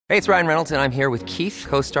Hey, it's Ryan Reynolds, and I'm here with Keith,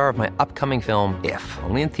 co-star of my upcoming film, If,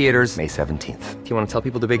 only in theaters May 17th. Do you want to tell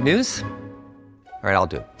people the big news? All right, I'll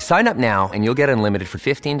do it. Sign up now and you'll get unlimited for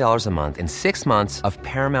 $15 a month and 6 months of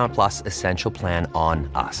Paramount Plus Essential Plan on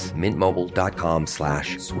us.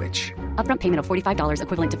 MintMobile.com/switch. Upfront payment of $45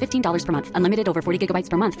 equivalent to $15 per month. Unlimited over 40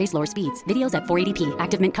 gigabytes per month. Face lower speeds. Videos at 480p.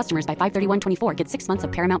 Active Mint customers by 531.24 get 6 months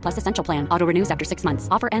of Paramount Plus Essential Plan. Auto renews after 6 months.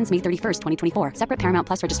 Offer ends May 31st, 2024. Separate Paramount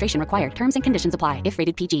Plus registration required. Terms and conditions apply if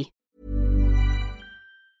rated PG.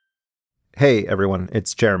 Hey everyone,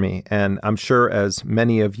 it's Jeremy, and I'm sure as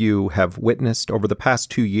many of you have witnessed over the past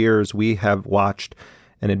 2 years, we have watched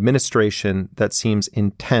an administration that seems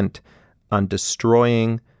intent on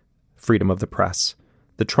destroying freedom of the press.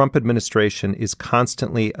 The Trump administration is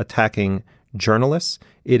constantly attacking journalists.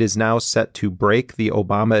 It is now set to break the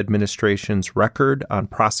Obama administration's record on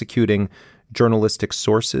prosecuting journalistic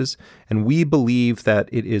sources, and we believe that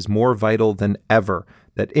it is more vital than ever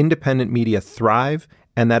that independent media thrive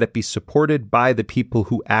and that it be supported by the people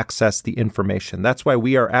who access the information. That's why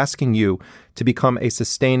we are asking you to become a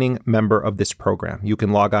sustaining member of this program. You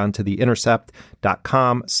can log on to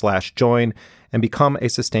theintercept.com/join and become a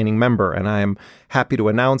sustaining member. And I am happy to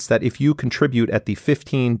announce that if you contribute at the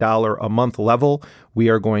 $15 a month level, we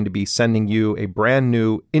are going to be sending you a brand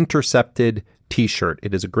new Intercepted t-shirt.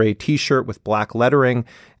 It is a gray t-shirt with black lettering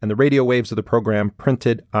and the radio waves of the program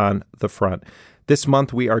printed on the front. This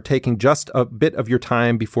month, we are taking just a bit of your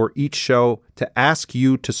time before each show to ask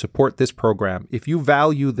you to support this program. If you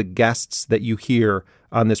value the guests that you hear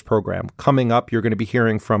on this program, coming up, you're going to be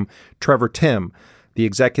hearing from Trevor Timm, the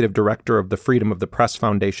executive director of the Freedom of the Press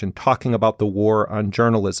Foundation, talking about the war on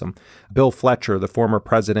journalism. Bill Fletcher, the former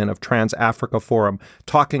president of Trans-Africa Forum,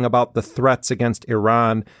 talking about the threats against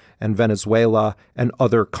Iran and Venezuela and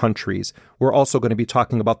other countries. We're also going to be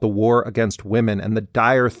talking about the war against women and the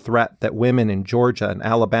dire threat that women in Georgia and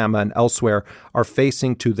Alabama and elsewhere are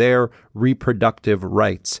facing to their reproductive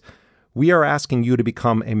rights. We are asking you to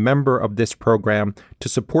become a member of this program to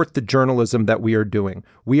support the journalism that we are doing.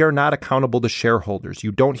 We are not accountable to shareholders.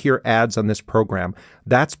 You don't hear ads on this program.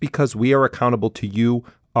 That's because we are accountable to you,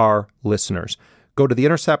 our listeners. Go to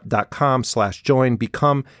theintercept.com/join.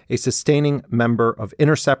 Become a sustaining member of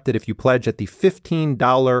Intercepted. If you pledge at the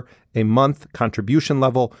 $15 a month contribution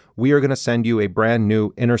level, we are going to send you a brand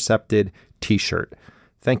new Intercepted t-shirt.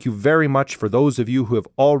 Thank you very much for those of you who have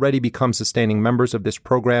already become sustaining members of this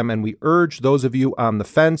program, and we urge those of you on the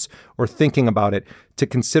fence or thinking about it to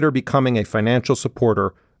consider becoming a financial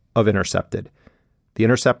supporter of Intercepted.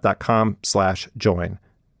 theintercept.com/join.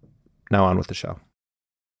 Now on with the show.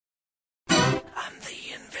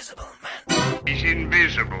 He's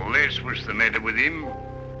invisible, that's what's the matter with him.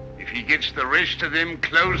 If he gets the rest of them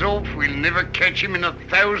clothes off, we'll never catch him in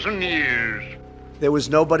 1,000 years. There was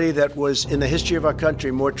nobody that was in the history of our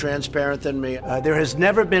country more transparent than me. There has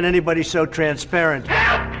never been anybody so transparent.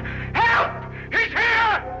 Help! Help! He's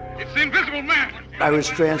here! It's the Invisible Man! I was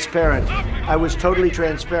transparent. I was totally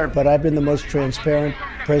transparent, but I've been the most transparent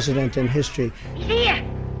president in history. He's here!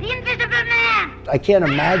 The Invisible Man! I can't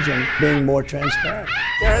imagine being more transparent.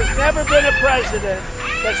 There has never been a president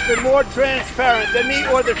that's been more transparent than me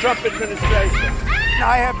or the Trump administration.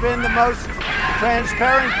 I have been the most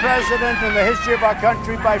transparent president in the history of our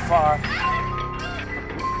country by far.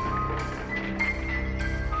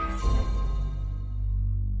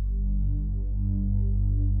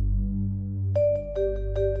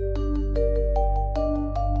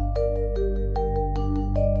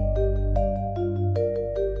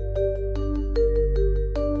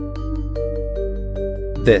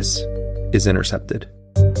 This is Intercepted.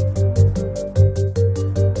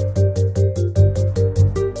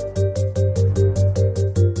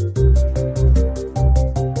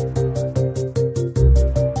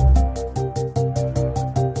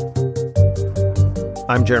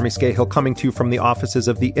 I'm Jeremy Scahill, coming to you from the offices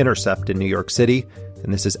of The Intercept in New York City,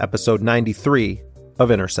 and this is episode 93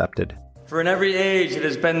 of Intercepted. For in every age it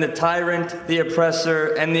has been the tyrant, the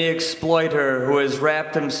oppressor, and the exploiter who has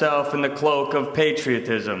wrapped himself in the cloak of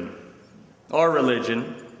patriotism, or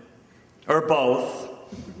religion, or both,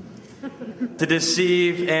 to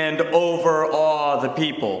deceive and overawe the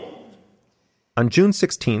people. On June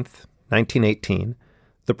 16th, 1918,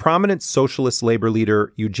 the prominent socialist labor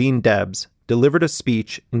leader Eugene Debs delivered a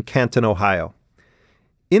speech in Canton, Ohio.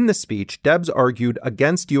 In the speech, Debs argued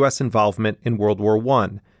against U.S. involvement in World War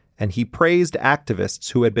I, and he praised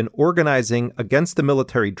activists who had been organizing against the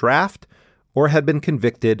military draft or had been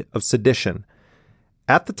convicted of sedition.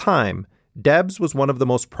 At the time, Debs was one of the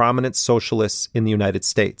most prominent socialists in the United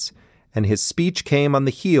States, and his speech came on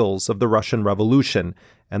the heels of the Russian Revolution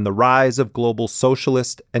and the rise of global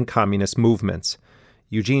socialist and communist movements.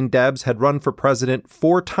 Eugene Debs had run for president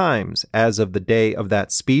 4 times as of the day of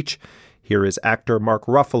that speech. Here is actor Mark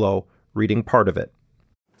Ruffalo reading part of it.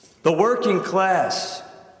 The working class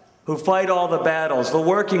who fight all the battles, the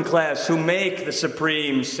working class who make the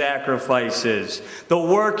supreme sacrifices, the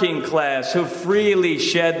working class who freely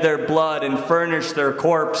shed their blood and furnish their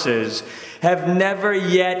corpses, have never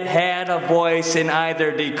yet had a voice in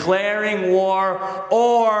either declaring war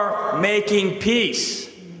or making peace.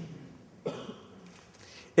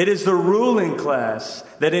 It is the ruling class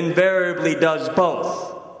that invariably does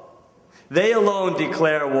both. They alone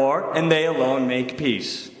declare war, and they alone make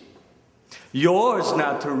peace. Yours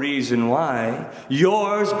not to reason why,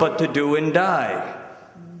 yours but to do and die.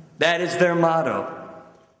 That is their motto.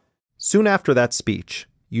 Soon after that speech,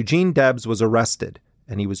 Eugene Debs was arrested,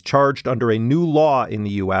 and he was charged under a new law in the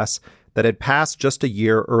U.S. that had passed just a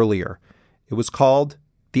year earlier. It was called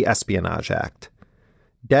the Espionage Act.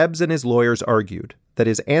 Debs and his lawyers argued that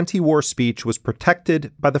his anti-war speech was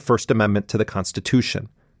protected by the First Amendment to the Constitution,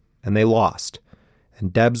 and they lost.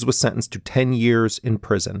 And Debs was sentenced to 10 years in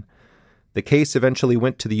prison. The case eventually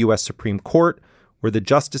went to the U.S. Supreme Court, where the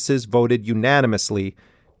justices voted unanimously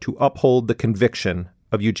to uphold the conviction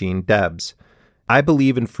of Eugene Debs. I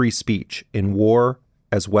believe in free speech, in war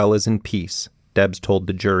as well as in peace, Debs told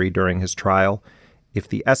the jury during his trial. If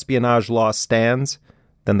the espionage law stands,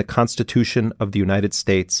 then the Constitution of the United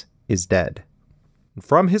States is dead.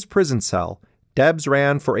 From his prison cell, Debs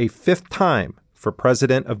ran for a 5th time for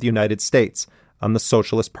President of the United States on the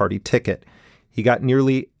Socialist Party ticket. He got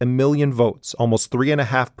nearly 1 million votes, almost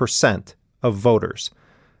 3.5% of voters,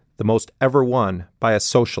 the most ever won by a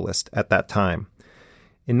socialist at that time.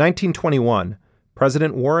 In 1921,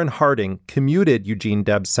 President Warren Harding commuted Eugene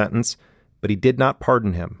Debs' sentence, but he did not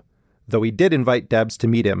pardon him, though he did invite Debs to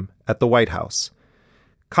meet him at the White House.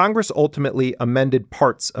 Congress ultimately amended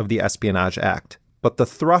parts of the Espionage Act, but the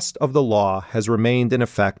thrust of the law has remained in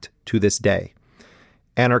effect to this day.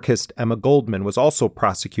 Anarchist Emma Goldman was also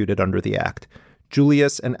prosecuted under the act.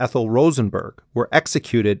 Julius and Ethel Rosenberg were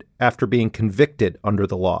executed after being convicted under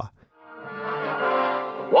the law.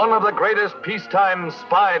 One of the greatest peacetime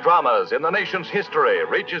spy dramas in the nation's history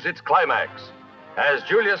reaches its climax as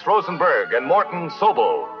Julius Rosenberg and Morton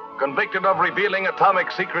Sobel, convicted of revealing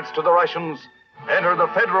atomic secrets to the Russians, enter the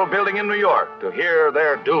federal building in New York to hear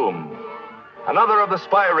their doom. Another of the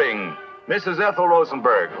spy ring, Mrs. Ethel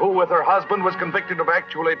Rosenberg, who with her husband was convicted of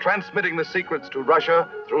actually transmitting the secrets to Russia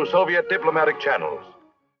through Soviet diplomatic channels.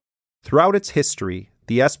 Throughout its history,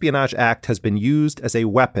 the Espionage Act has been used as a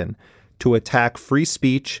weapon to attack free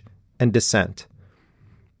speech and dissent.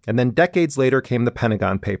 And then decades later came the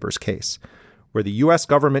Pentagon Papers case, where the U.S.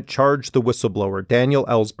 government charged the whistleblower Daniel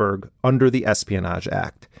Ellsberg under the Espionage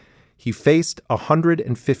Act. He faced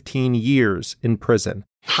 115 years in prison.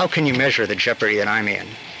 How can you measure the jeopardy that I'm in?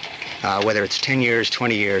 Whether it's 10 years,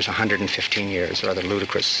 20 years, 115 years, or other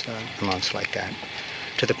ludicrous amounts like that,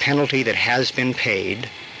 to the penalty that has been paid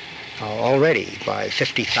already by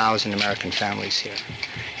 50,000 American families here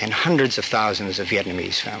and hundreds of thousands of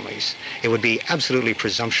Vietnamese families. It would be absolutely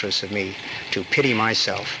presumptuous of me to pity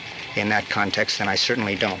myself in that context, and I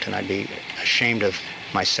certainly don't, and I'd be ashamed of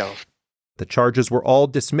myself. The charges were all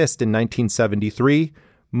dismissed in 1973,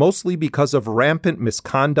 mostly because of rampant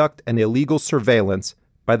misconduct and illegal surveillance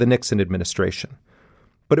by the Nixon administration.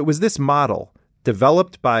 But it was this model,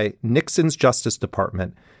 developed by Nixon's Justice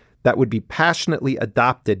Department, that would be passionately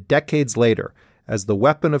adopted decades later as the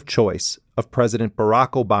weapon of choice of President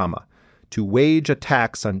Barack Obama to wage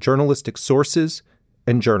attacks on journalistic sources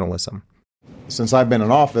and journalism. Since I've been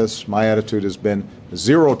in office, my attitude has been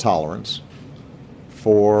zero tolerance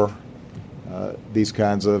for these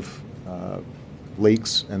kinds of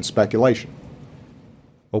leaks and speculation.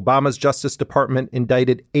 Obama's Justice Department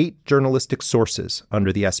indicted 8 journalistic sources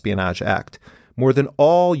under the Espionage Act, more than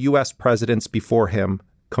all U.S. presidents before him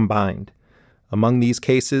combined. Among these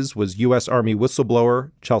cases was U.S. Army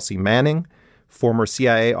whistleblower Chelsea Manning, former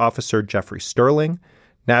CIA officer Jeffrey Sterling,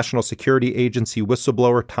 National Security Agency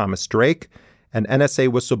whistleblower Thomas Drake, and NSA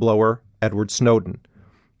whistleblower Edward Snowden.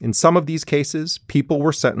 In some of these cases, people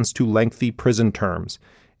were sentenced to lengthy prison terms.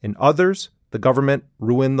 In others, the government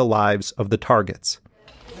ruined the lives of the targets.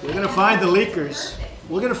 We're going to find the leakers.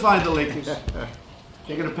 We're going to find the leakers.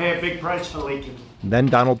 They're going to pay a big price for leaking. Then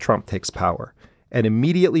Donald Trump takes power and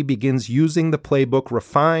immediately begins using the playbook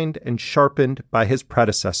refined and sharpened by his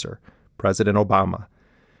predecessor, President Obama.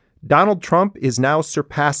 Donald Trump is now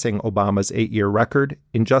surpassing Obama's 8-year record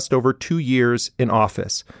in just over 2 years in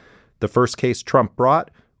office. The first case Trump brought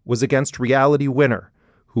was against Reality Winner,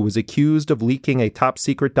 who was accused of leaking a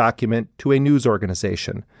top-secret document to a news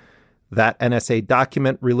organization. That NSA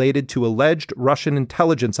document related to alleged Russian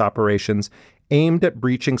intelligence operations aimed at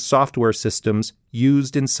breaching software systems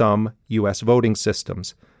used in some U.S. voting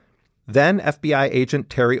systems. Then FBI agent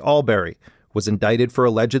Terry Albury was indicted for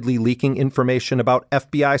allegedly leaking information about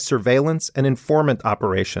FBI surveillance and informant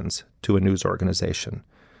operations to a news organization.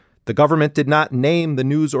 The government did not name the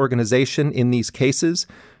news organization in these cases,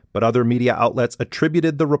 but other media outlets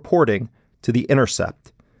attributed the reporting to The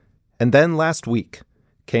Intercept. And then last week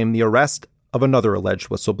came the arrest of another alleged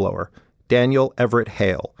whistleblower, Daniel Everett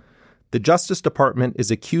Hale. The Justice Department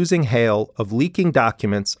is accusing Hale of leaking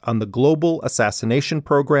documents on the global assassination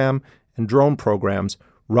program and drone programs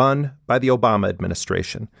run by the Obama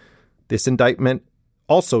administration. This indictment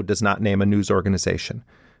also does not name a news organization,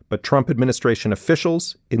 but Trump administration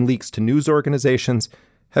officials in leaks to news organizations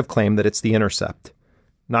have claimed that it's The Intercept.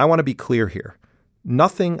 Now, I want to be clear here.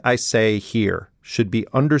 Nothing I say here should be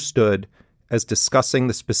understood as discussing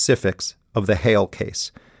the specifics of the Hale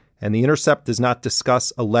case, and The Intercept does not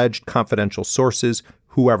discuss alleged confidential sources,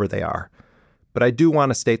 whoever they are. But I do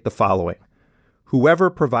want to state the following. Whoever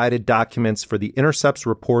provided documents for The Intercept's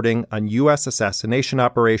reporting on U.S. assassination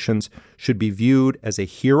operations should be viewed as a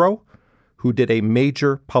hero who did a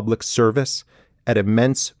major public service at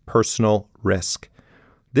immense personal risk.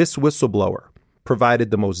 This whistleblower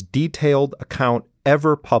provided the most detailed account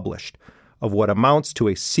ever published of what amounts to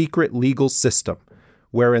a secret legal system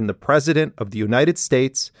wherein the President of the United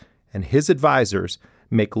States and his advisors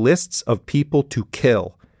make lists of people to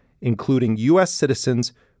kill, including U.S.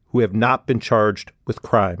 citizens who have not been charged with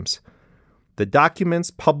crimes. The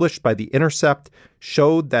documents published by The Intercept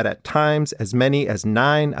showed that at times as many as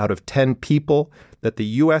 9 out of 10 people that the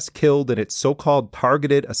U.S. killed in its so-called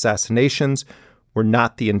targeted assassinations were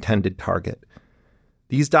not the intended target.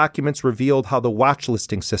 These documents revealed how the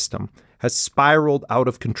watchlisting system has spiraled out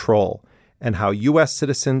of control and how U.S.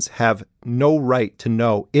 citizens have no right to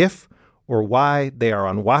know if or why they are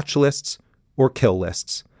on watch lists or kill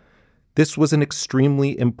lists. This was an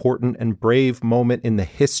extremely important and brave moment in the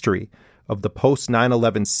history of the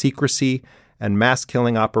post-9/11 secrecy and mass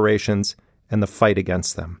killing operations and the fight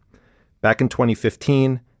against them. Back in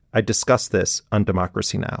 2015, I discussed this on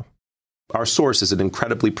Democracy Now! Our source is an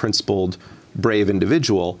incredibly principled, brave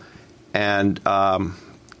individual, and I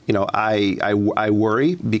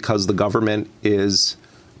worry because the government is.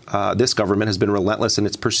 This government has been relentless in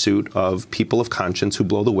its pursuit of people of conscience who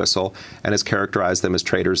blow the whistle and has characterized them as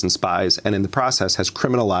traitors and spies, and in the process has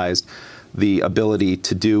criminalized the ability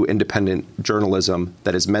to do independent journalism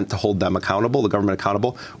that is meant to hold them accountable, the government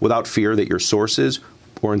accountable, without fear that your sources,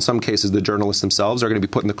 or in some cases the journalists themselves, are going to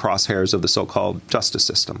be put in the crosshairs of the so-called justice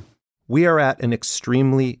system. We are at an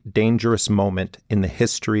extremely dangerous moment in the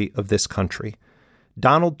history of this country.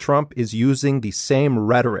 Donald Trump is using the same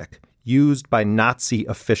rhetoric used by Nazi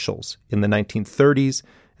officials in the 1930s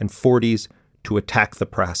and 40s to attack the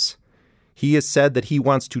press. He has said that he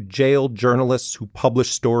wants to jail journalists who publish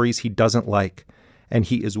stories he doesn't like, and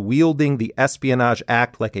he is wielding the Espionage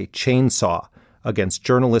Act like a chainsaw against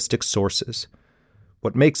journalistic sources.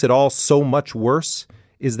 What makes it all so much worse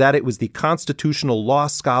is that it was the constitutional law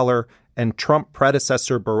scholar and Trump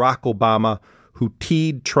predecessor Barack Obama who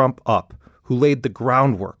teed Trump up, who laid the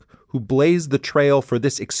groundwork, who blazed the trail for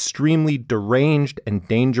this extremely deranged and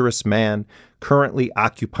dangerous man currently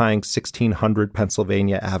occupying 1600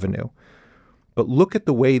 Pennsylvania Avenue. But look at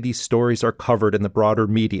the way these stories are covered in the broader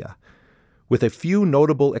media. With a few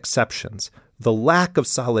notable exceptions, the lack of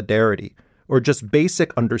solidarity or just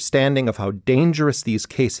basic understanding of how dangerous these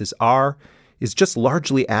cases are is just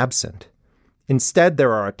largely absent. Instead,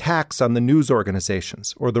 there are attacks on the news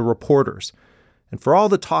organizations or the reporters. And for all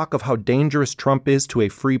the talk of how dangerous Trump is to a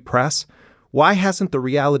free press, why hasn't the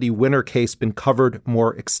Reality Winner case been covered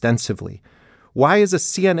more extensively? Why is a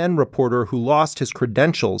CNN reporter who lost his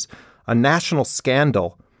credentials a national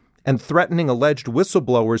scandal and threatening alleged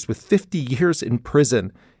whistleblowers with 50 years in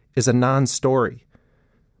prison is a non-story?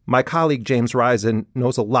 My colleague James Risen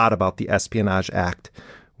knows a lot about the Espionage Act.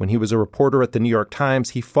 When he was a reporter at the New York Times,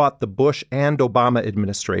 he fought the Bush and Obama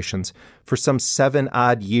administrations for some 7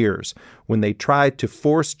 odd years when they tried to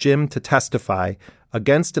force Jim to testify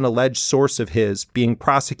against an alleged source of his being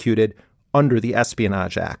prosecuted under the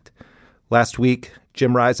Espionage Act. Last week,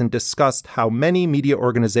 Jim Risen discussed how many media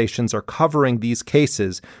organizations are covering these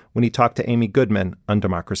cases when he talked to Amy Goodman on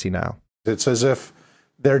Democracy Now! It's as if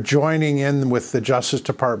they're joining in with the Justice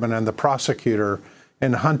Department and the prosecutor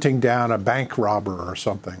in hunting down a bank robber or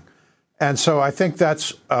something. And so I think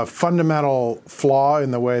that's a fundamental flaw in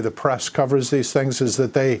the way the press covers these things, is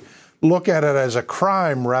that they look at it as a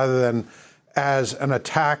crime rather than as an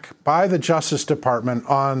attack by the Justice Department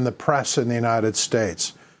on the press in the United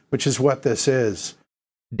States. which is what this is.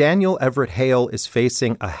 Daniel Everett Hale is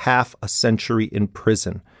facing a half a century in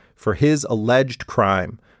prison for his alleged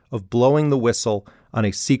crime of blowing the whistle on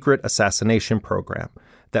a secret assassination program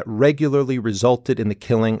that regularly resulted in the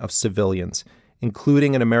killing of civilians,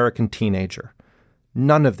 including an American teenager.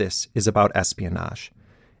 None of this is about espionage.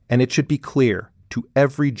 And it should be clear to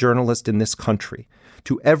every journalist in this country,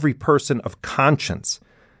 to every person of conscience,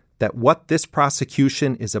 that what this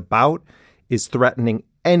prosecution is about is threatening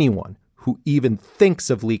anyone who even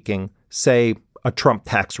thinks of leaking, say, a Trump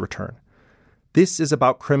tax return. This is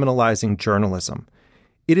about criminalizing journalism.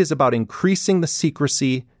 It is about increasing the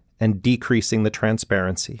secrecy and decreasing the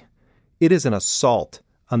transparency. It is an assault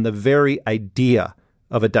on the very idea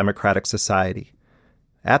of a democratic society.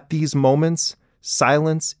 At these moments,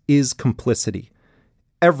 silence is complicity.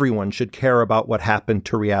 Everyone should care about what happened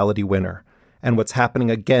to Reality Winner and what's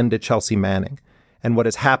happening again to Chelsea Manning and what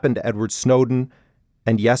has happened to Edward Snowden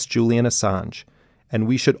and, yes, Julian Assange. And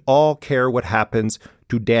we should all care what happens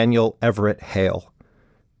to Daniel Everett Hale.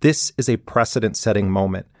 This is a precedent-setting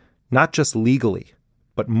moment, not just legally,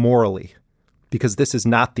 but morally, because this is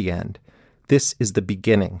not the end. This is the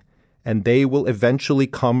beginning, and they will eventually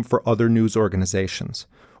come for other news organizations,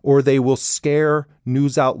 or they will scare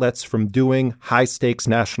news outlets from doing high-stakes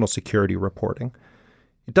national security reporting.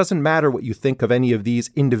 It doesn't matter what you think of any of these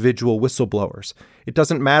individual whistleblowers. It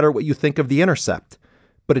doesn't matter what you think of The Intercept.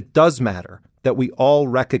 But it does matter that we all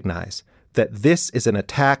recognize that this is an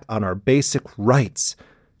attack on our basic rights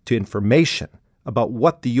to information about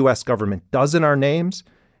what the U.S. government does in our names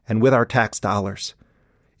and with our tax dollars.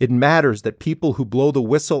 It matters that people who blow the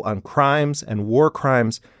whistle on crimes and war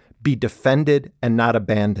crimes be defended and not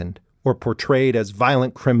abandoned or portrayed as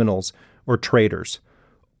violent criminals or traitors.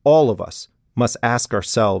 All of us must ask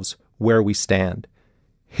ourselves where we stand.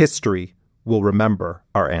 History will remember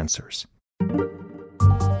our answers.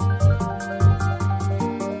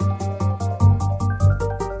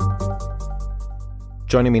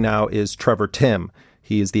 Joining me now is Trevor Timm.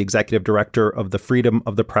 He is the executive director of the Freedom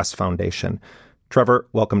of the Press Foundation. Trevor,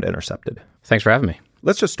 welcome to Intercepted. Thanks for having me.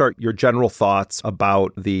 Let's just start your general thoughts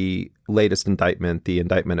about the latest indictment, the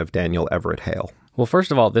indictment of Daniel Everett Hale. Well,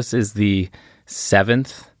 first of all, this is the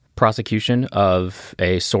 7th prosecution of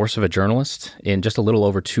a source of a journalist in just a little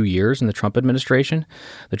over 2 years in the Trump administration.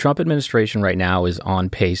 The Trump administration right now is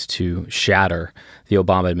on pace to shatter the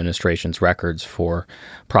Obama administration's records for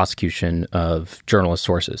prosecution of journalist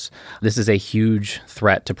sources. This is a huge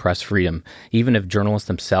threat to press freedom. Even if journalists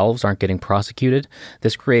themselves aren't getting prosecuted,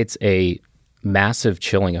 this creates a massive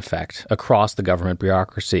chilling effect across the government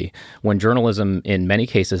bureaucracy when journalism in many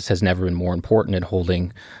cases has never been more important in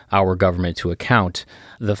holding our government to account.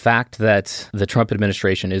 The fact that the Trump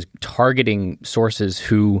administration is targeting sources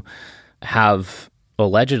who have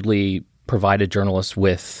allegedly provided journalists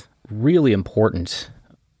with really important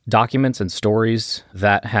documents and stories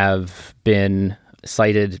that have been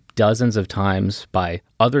cited dozens of times by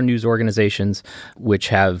other news organizations, which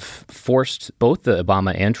have forced both the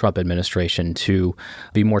Obama and Trump administration to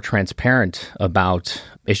be more transparent about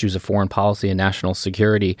issues of foreign policy and national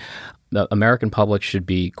security. The American public should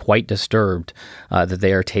be quite disturbed that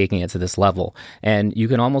they are taking it to this level. And you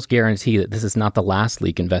can almost guarantee that this is not the last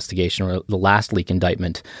leak investigation or the last leak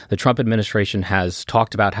indictment. The Trump administration has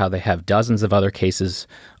talked about how they have dozens of other cases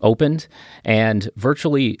opened, and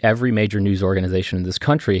virtually every major news organization in this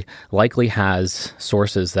country likely has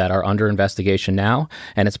sources that are under investigation now,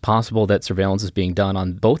 and it's possible that surveillance is being done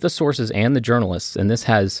on both the sources and the journalists, and this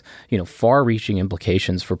has, far-reaching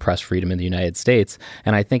implications for press freedom in the United States,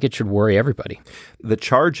 and I think it should worry everybody. The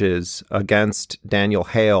charges against Daniel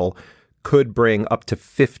Hale could bring up to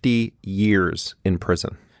 50 years in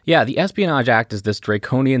prison. Yeah, the Espionage Act is this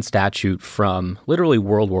draconian statute from literally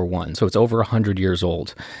World War I, so it's over 100 years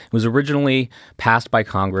old. It was originally passed by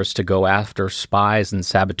Congress to go after spies and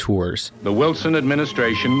saboteurs. The Wilson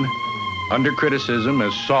administration, under criticism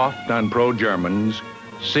as soft on pro-Germans,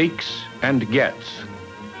 seeks and gets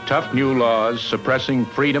tough new laws suppressing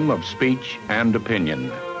freedom of speech and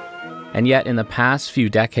opinion. And yet in the past few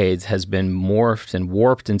decades has been morphed and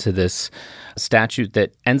warped into this statute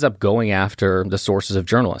that ends up going after the sources of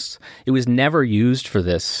journalists. It was never used for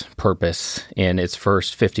this purpose in its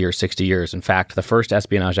first 50 or 60 years. In fact, the first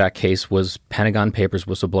Espionage Act case was Pentagon Papers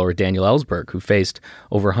whistleblower Daniel Ellsberg, who faced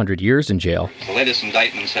over 100 years in jail. The latest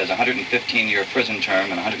indictment says a 115-year prison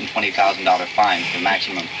term and a $120,000 fine for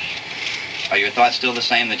maximum. Are your thoughts still the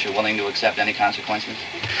same, that you're willing to accept any consequences?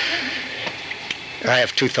 I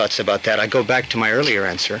have two thoughts about that. I go back to my earlier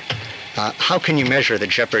answer. How can you measure the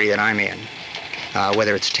jeopardy that I'm in,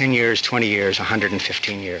 whether it's 10 years, 20 years,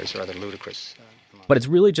 115 years, or other ludicrous But it's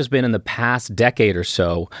really just been in the past decade or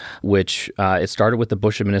so, which it started with the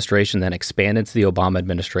Bush administration, then expanded to the Obama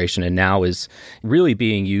administration, and now is really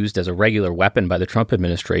being used as a regular weapon by the Trump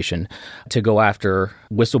administration to go after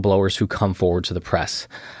whistleblowers who come forward to the press.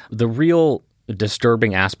 The real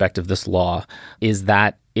disturbing aspect of this law is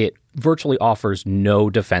that it virtually offers no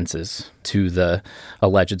defenses to the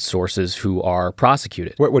alleged sources who are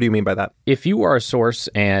prosecuted. What do you mean by that? If you are a source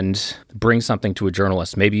and bring something to a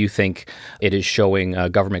journalist, maybe you think it is showing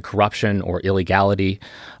government corruption or illegality,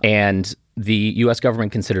 and the U.S.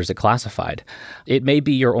 government considers it classified, it may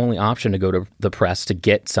be your only option to go to the press to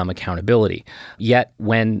get some accountability. Yet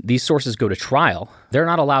when these sources go to trial, they're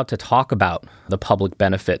not allowed to talk about the public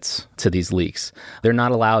benefits to these leaks. They're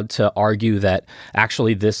not allowed to argue that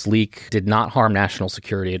actually this leak did not harm national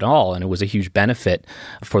security at all, and it was a huge benefit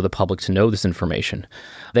for the public to know this information.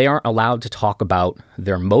 They aren't allowed to talk about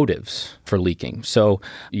their motives for leaking. So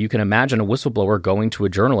you can imagine a whistleblower going to a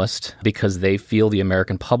journalist because they feel the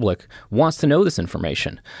American public wants to know this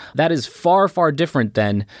information. That is far, far different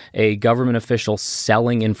than a government official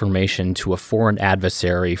selling information to a foreign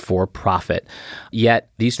adversary for profit. Yet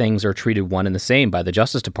these things are treated one and the same by the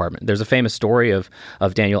Justice Department. There's a famous story of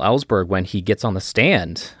Daniel Ellsberg when he gets on the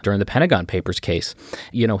stand during the Pentagon Papers case.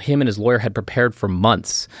 You know, him and his lawyer had prepared for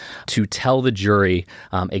months to tell the jury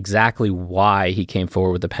exactly why he came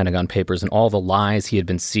forward with the Pentagon Papers and all the lies he had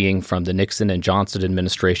been seeing from the Nixon and Johnson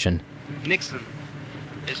administration. Nixon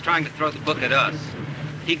is trying to throw the book at us.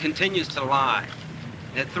 He continues to lie.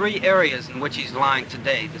 There are three areas in which he's lying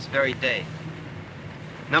today, this very day.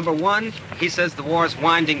 Number one, he says the war is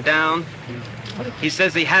winding down. He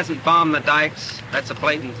says he hasn't bombed the dikes. That's a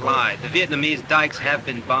blatant lie. The Vietnamese dikes have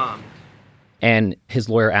been bombed. And his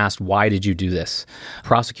lawyer asked, why did you do this?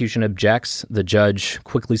 Prosecution objects. The judge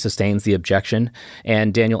quickly sustains the objection.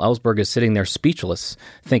 And Daniel Ellsberg is sitting there speechless,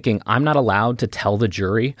 thinking, I'm not allowed to tell the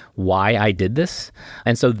jury why I did this.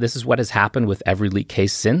 And so this is what has happened with every leak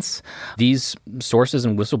case since. These sources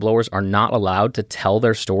and whistleblowers are not allowed to tell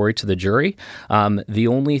their story to the jury. The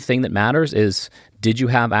only thing that matters is, did you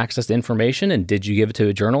have access to information and did you give it to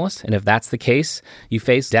a journalist? And if that's the case, you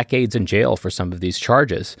face decades in jail for some of these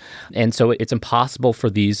charges. And so it's impossible for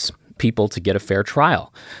these people to get a fair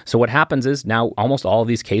trial. So what happens is now almost all of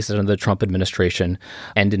these cases under the Trump administration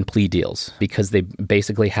end in plea deals because they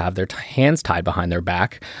basically have their hands tied behind their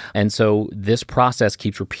back. And so this process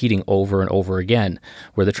keeps repeating over and over again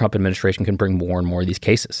where the Trump administration can bring more and more of these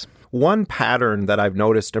cases. One pattern that I've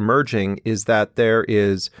noticed emerging is that there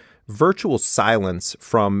is virtual silence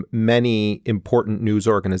from many important news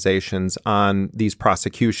organizations on these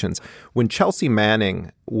prosecutions. When Chelsea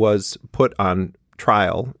Manning was put on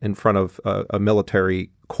trial in front of a military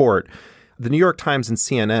court, the New York Times and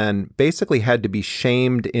CNN basically had to be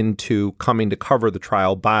shamed into coming to cover the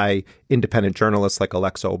trial by independent journalists like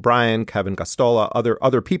Alexa O'Brien, Kevin Gosztola,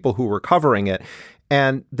 other people who were covering it.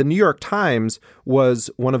 And the New York Times was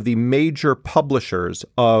one of the major publishers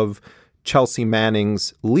of Chelsea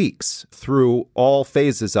Manning's leaks through all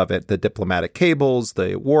phases of it, the diplomatic cables,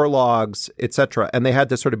 the war logs, etc. And they had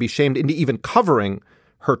to sort of be shamed into even covering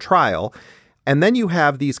her trial. And then you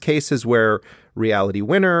have these cases where Reality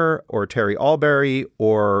Winner or Terry Albury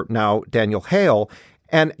or now Daniel Hale,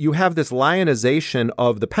 and you have this lionization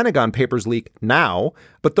of the Pentagon Papers leak now,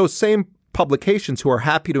 but those same publications who are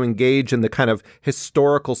happy to engage in the kind of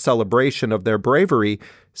historical celebration of their bravery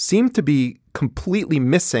seem to be completely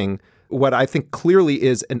missing what I think clearly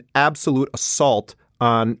is an absolute assault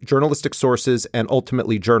on journalistic sources and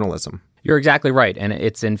ultimately journalism. You're exactly right. And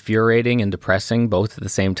it's infuriating and depressing both at the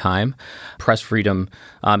same time. Press freedom,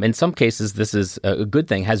 in some cases, this is a good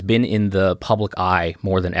thing, has been in the public eye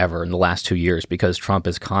more than ever in the last 2 years because Trump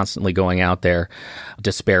is constantly going out there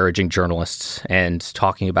disparaging journalists and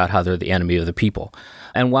talking about how they're the enemy of the people.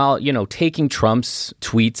 And while, taking Trump's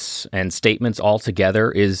tweets and statements all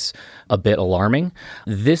together is a bit alarming,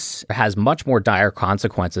 this has much more dire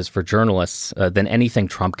consequences for journalists than anything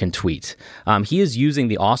Trump can tweet. He is using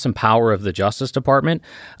the awesome power of the Justice Department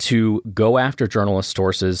to go after journalist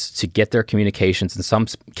sources, to get their communications, in some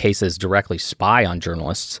cases directly spy on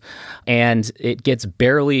journalists. And it gets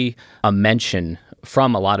barely a mention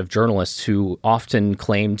from a lot of journalists who often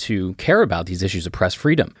claim to care about these issues of press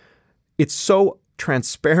freedom. It's so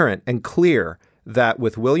transparent and clear that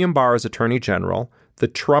with William Barr as Attorney General, the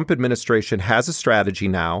Trump administration has a strategy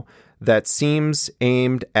now that seems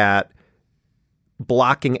aimed at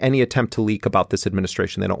blocking any attempt to leak about this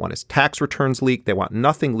administration. They don't want his tax returns leaked. They want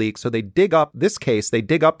nothing leaked. So they dig up this case. They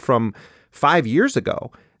dig up from 5 years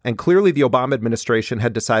ago. And clearly the Obama administration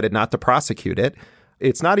had decided not to prosecute it.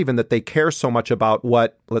 It's not even that they care so much about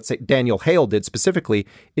what, let's say, Daniel Hale did specifically.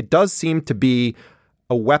 It does seem to be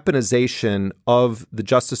a weaponization of the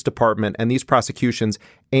Justice Department and these prosecutions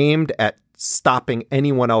aimed at stopping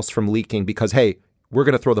anyone else from leaking because, hey, we're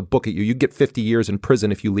going to throw the book at you. You get 50 years in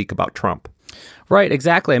prison if you leak about Trump. Right,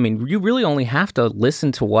 exactly. I mean, you really only have to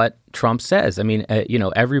listen to what Trump says. I mean,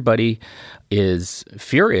 everybody is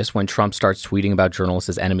furious when Trump starts tweeting about journalists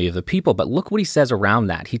as enemy of the people. But look what he says around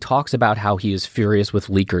that. He talks about how he is furious with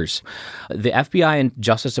leakers. The FBI and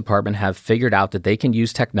Justice Department have figured out that they can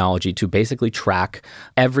use technology to basically track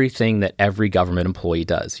everything that every government employee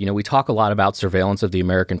does. We talk a lot about surveillance of the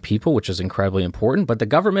American people, which is incredibly important, but the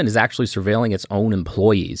government is actually surveilling its own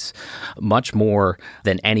employees much more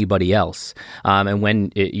than anybody else. And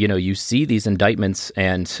when you see these indictments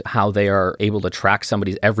and how they are able to track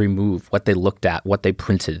somebody's every move, what they looked at, what they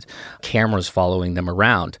printed, cameras following them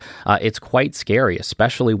around, it's quite scary,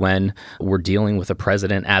 especially when we're dealing with a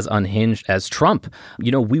president as unhinged as Trump.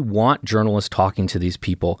 We want journalists talking to these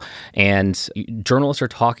people, and journalists are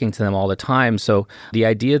talking to them all the time. So the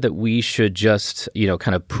idea that we should just,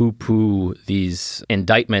 kind of poo-poo these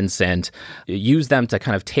indictments and use them to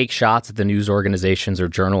kind of take shots at the news organizations or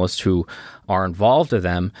journalists who are involved with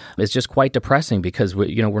them is just quite depressing because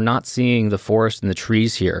we're not seeing the forest and the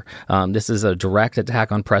trees here. This is a direct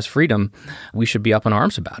attack on press freedom. We should be up in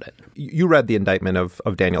arms about it. You read the indictment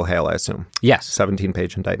of Daniel Hale, I assume. Yes.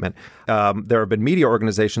 17-page indictment. There have been media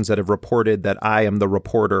organizations that have reported that I am the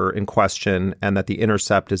reporter in question and that The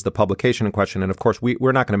Intercept is the publication in question. And of course,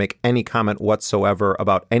 we're not going to make any comment whatsoever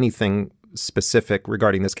about anything specific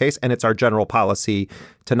regarding this case, and it's our general policy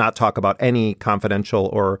to not talk about any confidential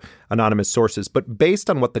or anonymous sources. But based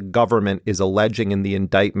on what the government is alleging in the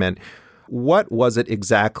indictment, what was it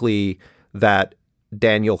exactly that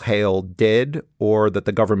Daniel Hale did or that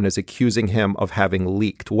the government is accusing him of having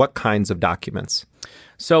leaked? What kinds of documents?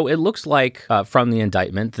 So it looks like from the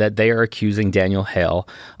indictment that they are accusing Daniel Hale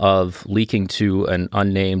of leaking to an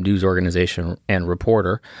unnamed news organization and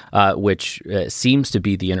reporter, which seems to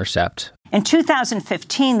be The Intercept. In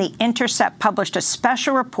 2015, The Intercept published a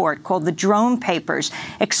special report called The Drone Papers,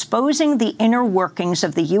 exposing the inner workings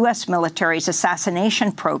of the U.S. military's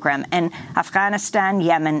assassination program in Afghanistan,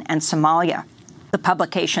 Yemen, and Somalia. The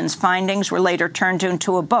publication's findings were later turned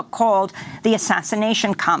into a book called The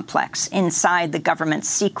Assassination Complex Inside the Government's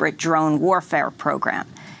Secret Drone Warfare Program.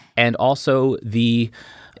 And also the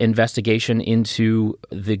investigation into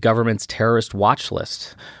the government's terrorist watch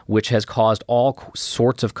list, which has caused all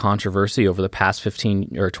sorts of controversy over the past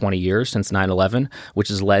 15 or 20 years since 9/11, which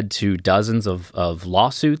has led to dozens of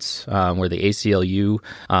lawsuits where the ACLU,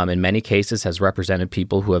 in many cases, has represented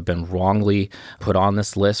people who have been wrongly put on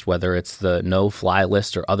this list, whether it's the no-fly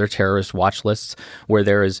list or other terrorist watch lists, where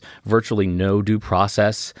there is virtually no due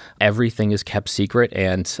process. Everything is kept secret,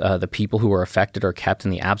 and the people who are affected are kept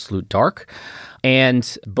in the absolute dark.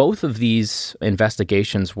 And both of these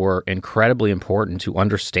investigations were incredibly important to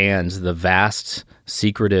understand the vast,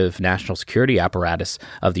 secretive national security apparatus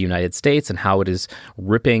of the United States and how it is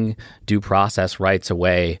ripping due process rights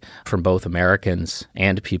away from both Americans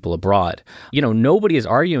and people abroad. Nobody is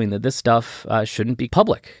arguing that this stuff shouldn't be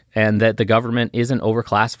public and that the government isn't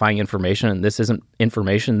overclassifying information and this isn't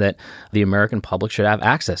information that the American public should have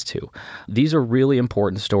access to. These are really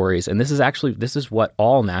important stories, and this is what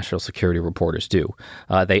all national security reporters do.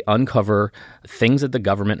 They uncover things that the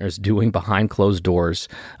government is doing behind closed doors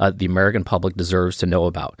the American public deserves to know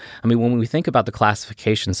about. I mean, when we think about the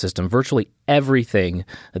classification system, virtually everything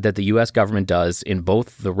that the U.S. government does in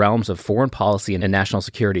both the realms of foreign policy and national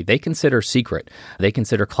security, they consider secret, they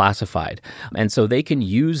consider classified. And so they can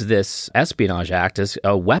use this Espionage Act as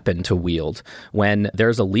a weapon to wield. When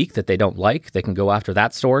there's a leak that they don't like, they can go after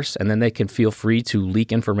that source, and then they can feel free to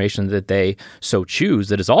leak information that they so choose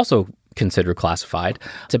that is also considered classified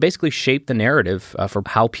to basically shape the narrative for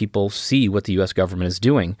how people see what the U.S. government is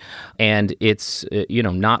doing. And it's,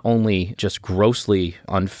 not only just grossly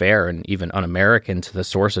unfair and even un-American to the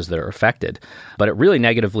sources that are affected, but it really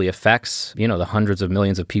negatively affects, the hundreds of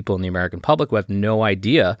millions of people in the American public who have no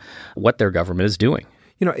idea what their government is doing.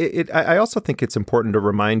 I also think it's important to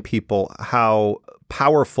remind people how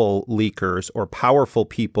powerful leakers or powerful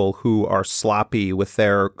people who are sloppy with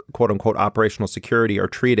their quote-unquote operational security are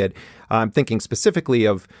treated. I'm thinking specifically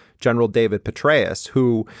of General David Petraeus,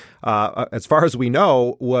 who, as far as we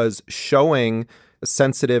know, was showing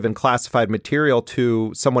sensitive and classified material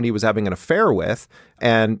to someone he was having an affair with.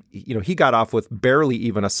 And, he got off with barely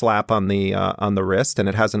even a slap on the wrist, and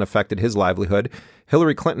it hasn't affected his livelihood.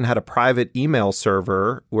 Hillary Clinton had a private email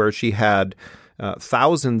server where she had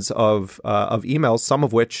thousands of emails, some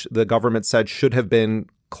of which the government said should have been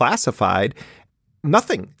classified.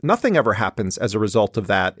 Nothing ever happens as a result of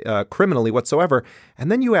that criminally whatsoever.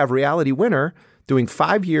 And then you have Reality Winner, doing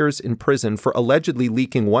 5 years in prison for allegedly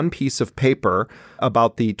leaking one piece of paper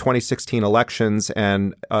about the 2016 elections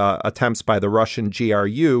and attempts by the Russian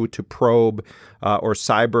GRU to probe or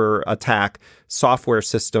cyber attack software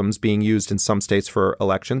systems being used in some states for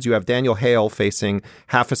elections. You have Daniel Hale facing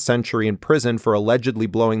half a century in prison for allegedly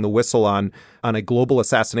blowing the whistle on a global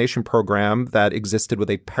assassination program that existed with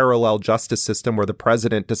a parallel justice system where the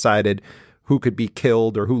president decided who could be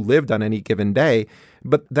killed or who lived on any given day.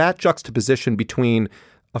 But that juxtaposition between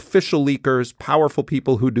official leakers, powerful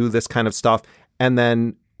people who do this kind of stuff, and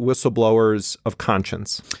then whistleblowers of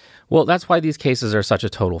conscience. Well, that's why these cases are such a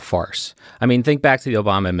total farce. I mean, think back to the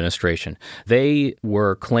Obama administration. They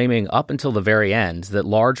were claiming up until the very end that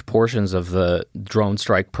large portions of the drone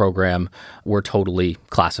strike program were totally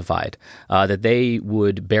classified, that they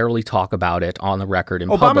would barely talk about it on the record in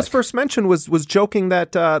public. Obama's first mention was joking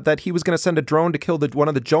that he was going to send a drone to kill one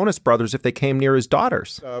of the Jonas brothers if they came near his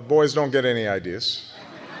daughters. Boys don't get any ideas.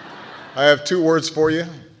 I have 2 words for you: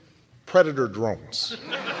 predator drones.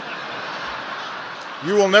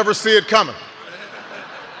 You will never see it coming.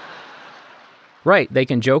 Right. They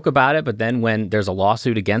can joke about it, but then when there's a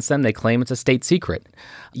lawsuit against them, they claim it's a state secret.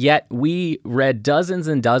 Yet we read dozens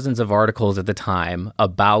and dozens of articles at the time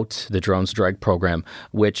about the drone strike program,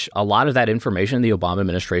 which a lot of that information the Obama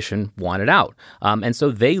administration wanted out. And so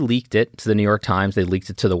they leaked it to the New York Times. They leaked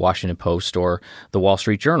it to the Washington Post or the Wall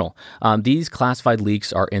Street Journal. These classified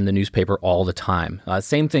leaks are in the newspaper all the time.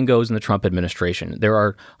 Same thing goes in the Trump administration. There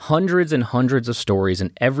are hundreds and hundreds of stories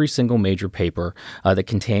in every single major paper that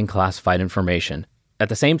contain classified information. At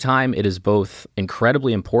the same time, it is both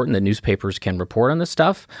incredibly important that newspapers can report on this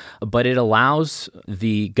stuff, but it allows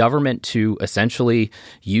the government to essentially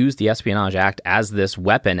use the Espionage Act as this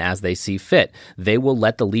weapon as they see fit. They will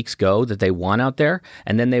let the leaks go that they want out there,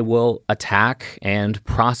 and then they will attack and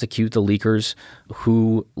prosecute the leakers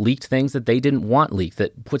who leaked things that they didn't want leaked,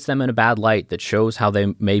 that puts them in a bad light, that shows how they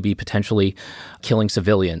may be potentially killing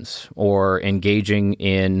civilians or engaging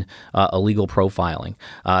in illegal profiling.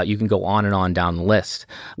 You can go on and on down the list.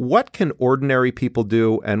 What can ordinary people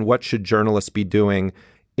do, and what should journalists be doing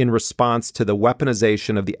in response to the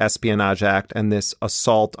weaponization of the Espionage Act and this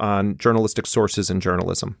assault on journalistic sources and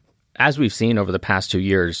journalism? As we've seen over the past 2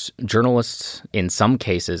 years, journalists in some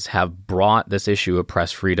cases have brought this issue of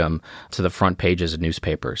press freedom to the front pages of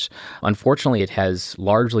newspapers. Unfortunately, it has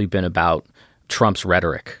largely been about Trump's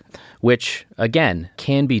rhetoric, which, again,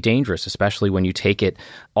 can be dangerous, especially when you take it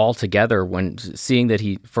all together, when seeing that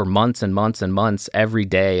he, for months and months and months, every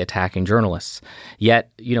day attacking journalists. Yet,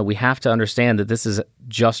 we have to understand that this is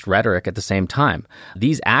just rhetoric at the same time.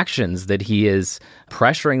 These actions that he is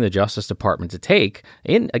pressuring the Justice Department to take,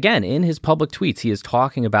 in his public tweets, he is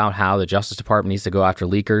talking about how the Justice Department needs to go after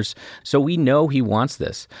leakers. So we know he wants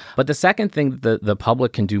this. But the second thing that the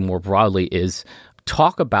public can do more broadly is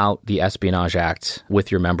talk about the Espionage Act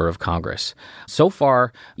with your member of Congress. So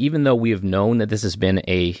far, even though we have known that this has been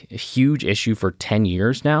a huge issue for 10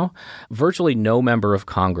 years now, virtually no member of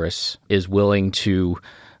Congress is willing to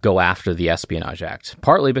go after the Espionage Act,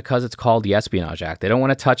 partly because it's called the Espionage Act. They don't want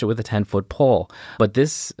to touch it with a 10-foot pole. But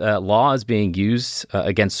this law is being used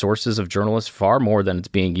against sources of journalists far more than it's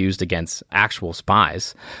being used against actual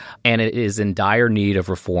spies. And it is in dire need of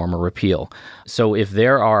reform or repeal. So if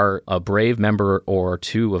there are a brave member or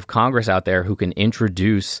two of Congress out there who can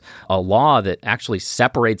introduce a law that actually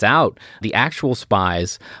separates out the actual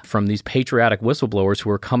spies from these patriotic whistleblowers who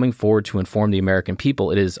are coming forward to inform the American people,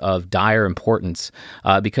 it is of dire importance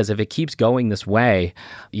because if it keeps going this way,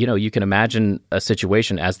 you can imagine a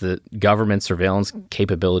situation as the government surveillance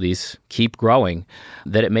capabilities keep growing,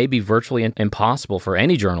 that it may be virtually impossible for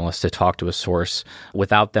any journalist to talk to a source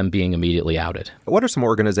without them being immediately outed. What are some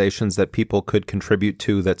organizations that people could contribute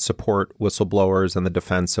to that support whistleblowers and the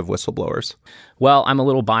defense of whistleblowers? Well, I'm a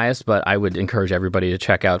little biased, but I would encourage everybody to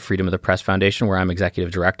check out Freedom of the Press Foundation, where I'm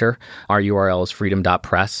executive director. Our URL is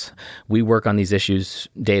freedom.press. We work on these issues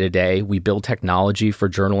day to day. We build technology for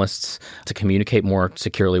journalists to communicate more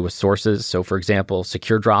securely with sources. So, for example,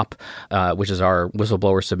 SecureDrop, which is our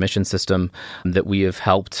whistleblower submission system that we have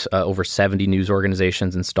helped over 70 news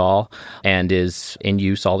organizations install and is in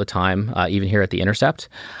use all the time, even here at The Intercept.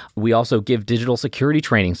 We also give digital security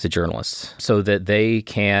trainings to journalists so that they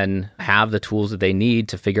can have the tools that they need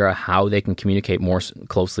to figure out how they can communicate more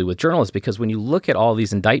closely with journalists. Because when you look at all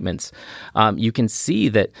these indictments, you can see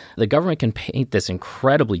that the government can paint this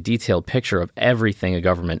incredibly detailed picture of everything a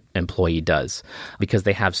government employee does because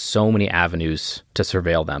they have so many avenues to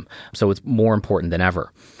surveil them. So it's more important than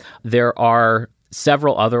ever. There are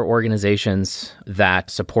several other organizations that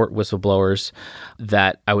support whistleblowers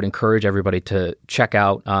that I would encourage everybody to check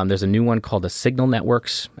out. There's a new one called the Signal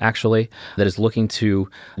Networks, actually, that is looking to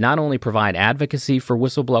not only provide advocacy for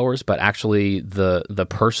whistleblowers, but actually the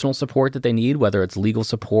personal support that they need, whether it's legal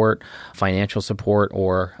support, financial support,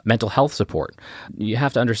 or mental health support. You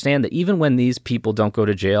have to understand that even when these people don't go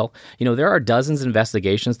to jail, there are dozens of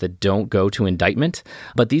investigations that don't go to indictment,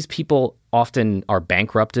 but these people often are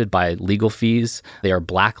bankrupted by legal fees. They are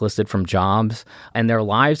blacklisted from jobs, and their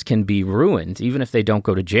lives can be ruined even if they don't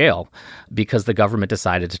go to jail because the government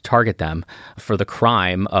decided to target them for the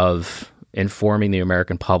crime of informing the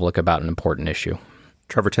American public about an important issue.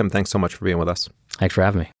 Trevor Timm, thanks so much for being with us. Thanks for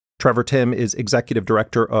having me. Trevor Timm is executive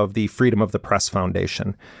director of the Freedom of the Press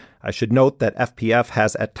Foundation. I should note that FPF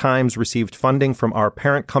has at times received funding from our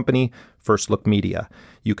parent company, First Look Media.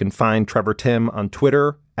 You can find Trevor Timm on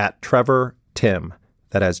Twitter at Trevor Timm.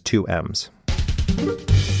 That has 2 M's.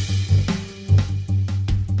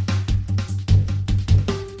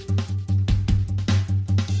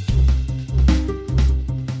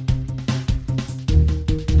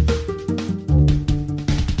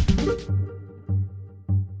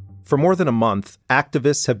 For more than a month,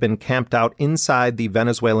 activists have been camped out inside the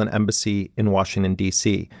Venezuelan embassy in Washington,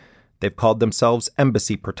 D.C. They've called themselves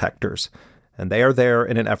embassy protectors, and they are there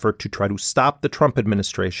in an effort to try to stop the Trump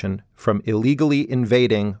administration from illegally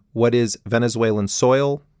invading what is Venezuelan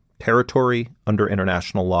soil, territory under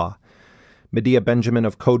international law. Medea Benjamin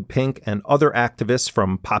of Code Pink and other activists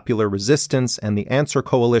from Popular Resistance and the Answer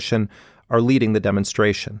Coalition are leading the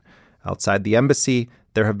demonstration. Outside the embassy,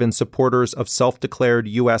 there have been supporters of self-declared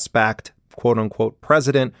U.S.-backed, quote-unquote,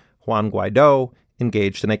 President Juan Guaido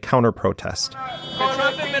engaged in a counter-protest. The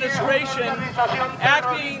Trump administration,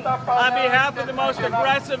 acting on behalf of the most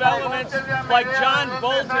aggressive elements like John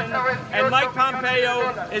Bolton and Mike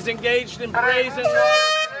Pompeo, is engaged in brazen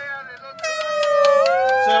lies.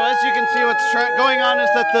 So as you can see, what's going on is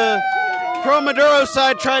that the pro-Maduro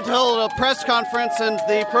side tried to hold a press conference, and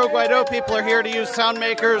the pro-Guaido people are here to use sound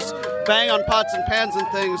makers, bang on pots and pans and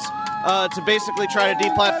things to basically try to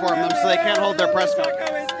deplatform them so they can't hold their press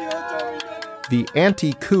conference. The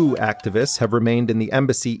anti-coup activists have remained in the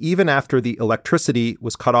embassy even after the electricity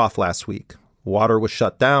was cut off last week. Water was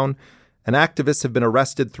shut down, and activists have been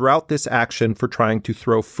arrested throughout this action for trying to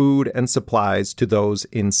throw food and supplies to those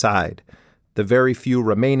inside. The very few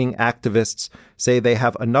remaining activists say they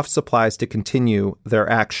have enough supplies to continue their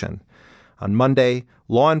action. On Monday,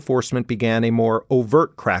 law enforcement began a more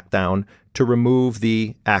overt crackdown to remove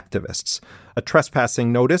the activists. A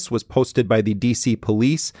trespassing notice was posted by the D.C.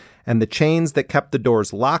 police, and the chains that kept the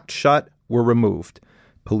doors locked shut were removed.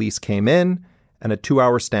 Police came in, and a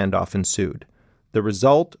 2-hour standoff ensued. The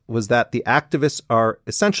result was that the activists are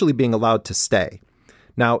essentially being allowed to stay.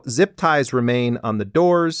 Now, zip ties remain on the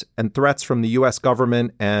doors, and threats from the U.S.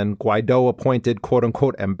 government and Guaido-appointed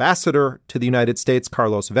quote-unquote ambassador to the United States,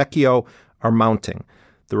 Carlos Vecchio, are mounting.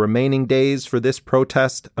 The remaining days for this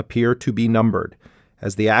protest appear to be numbered,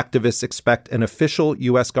 as the activists expect an official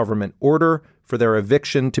U.S. government order for their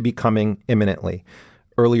eviction to be coming imminently.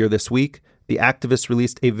 Earlier this week, the activists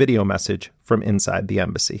released a video message from inside the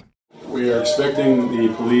embassy. We are expecting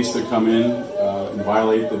the police to come in and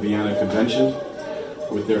violate the Vienna Convention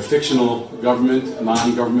with their fictional government,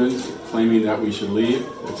 non-government, claiming that we should leave.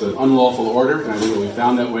 It's an unlawful order, and I think it will be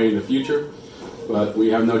found that way in the future, but we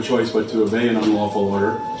have no choice but to obey an unlawful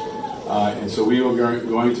order. And so we are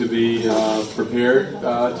going to be prepared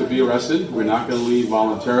to be arrested. We're not going to leave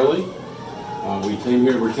voluntarily. We came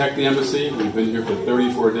here to protect the embassy. We've been here for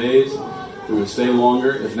 34 days. We will stay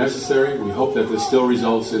longer if necessary. We hope that this still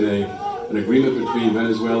results in an agreement between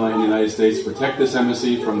Venezuela and the United States to protect this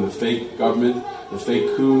embassy from the fake government, the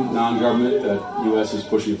fake coup non-government that the U.S. is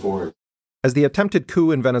pushing forward. As the attempted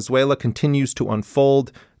coup in Venezuela continues to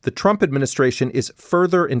unfold, the Trump administration is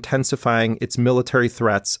further intensifying its military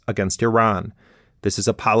threats against Iran. This is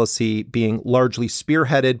a policy being largely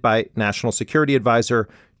spearheaded by National Security Advisor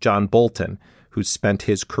John Bolton, who's spent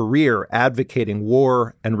his career advocating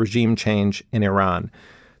war and regime change in Iran.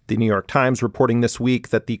 The New York Times reporting this week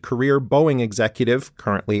that the career Boeing executive,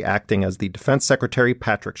 currently acting as the Defense Secretary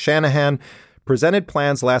Patrick Shanahan, presented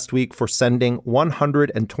plans last week for sending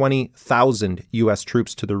 120,000 U.S.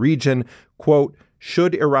 troops to the region, quote,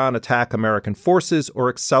 should Iran attack American forces or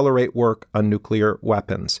accelerate work on nuclear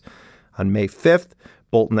weapons. On May 5th,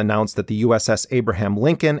 Bolton announced that the USS Abraham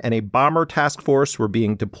Lincoln and a bomber task force were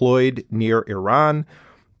being deployed near Iran.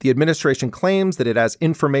 The administration claims that it has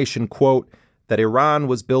information, quote, that Iran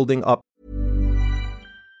was building up.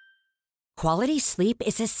 Quality sleep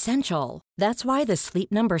is essential. That's why the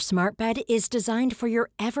Sleep Number Smart Bed is designed for your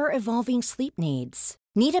ever-evolving sleep needs.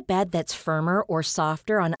 Need a bed that's firmer or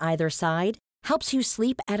softer on either side? Helps you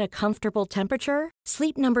sleep at a comfortable temperature?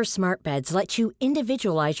 Sleep Number Smart Beds let you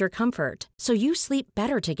individualize your comfort, so you sleep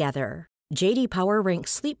better together. J.D. Power ranks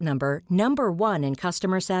Sleep Number number 1 in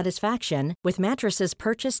customer satisfaction with mattresses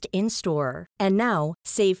purchased in-store. And now,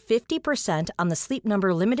 save 50% on the Sleep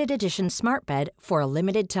Number Limited Edition Smart Bed for a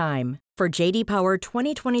limited time. For J.D. Power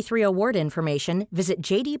 2023 award information, visit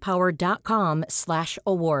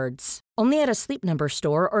jdpower.com/awards. Only at a Sleep Number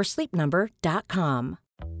store or sleepnumber.com.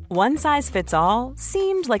 One size fits all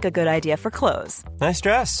seemed like a good idea for clothes. Nice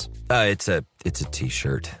dress. It's a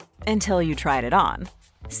t-shirt. Until you tried it on.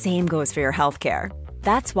 Same goes for your healthcare.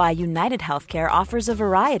 That's why United Healthcare offers a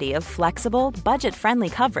variety of flexible, budget-friendly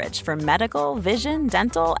coverage for medical, vision,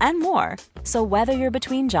 dental, and more. So whether you're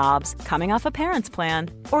between jobs, coming off a parent's plan,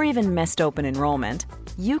 or even missed open enrollment,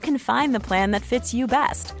 you can find the plan that fits you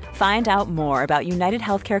best. Find out more about United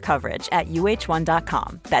Healthcare coverage at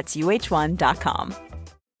uh1.com. That's uh1.com.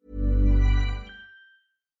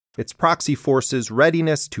 Its proxy forces'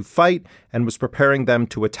 readiness to fight and was preparing them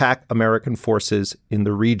to attack American forces in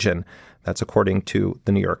the region. That's according to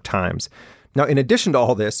the New York Times. Now, in addition to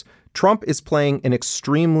all this, Trump is playing an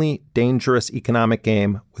extremely dangerous economic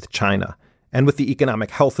game with China and with the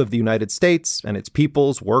economic health of the United States and its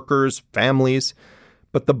peoples, workers, families.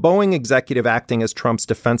 But the Boeing executive acting as Trump's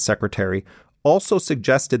defense secretary also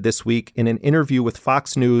suggested this week in an interview with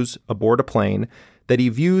Fox News aboard a plane that he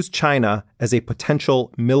views China as a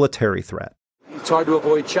potential military threat. It's hard to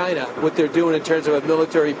avoid China, what they're doing in terms of a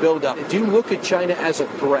military buildup. Do you look at China as a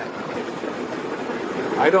threat?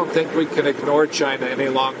 I don't think we can ignore China any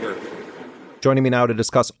longer. Joining me now to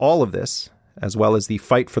discuss all of this, as well as the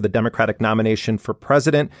fight for the Democratic nomination for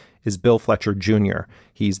president, is Bill Fletcher Jr.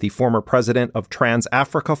 He's the former president of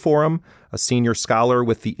Trans-Africa Forum, a senior scholar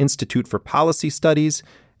with the Institute for Policy Studies,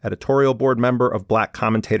 editorial board member of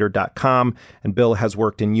blackcommentator.com, and Bill has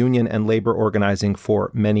worked in union and labor organizing for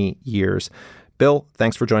many years. Bill,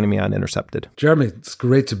 thanks for joining me on Intercepted. Jeremy, it's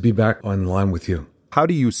great to be back online with you. How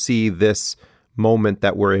do you see this moment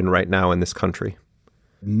that we're in right now in this country?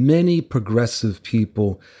 Many progressive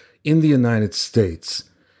people in the United States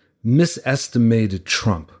misestimated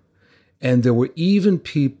Trump. And there were even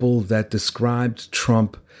people that described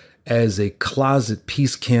Trump as a closet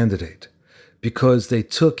peace candidate, because they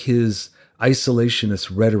took his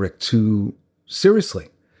isolationist rhetoric too seriously.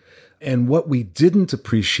 And what we didn't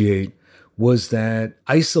appreciate was that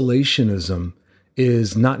isolationism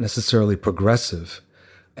is not necessarily progressive.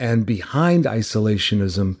 And behind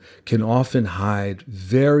isolationism can often hide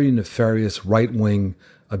very nefarious right-wing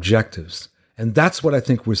objectives. And that's what I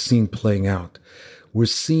think we're seeing playing out. We're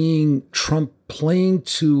seeing Trump playing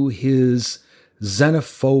to his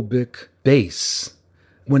xenophobic base.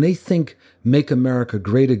 When they think Make America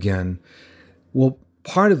Great Again, well,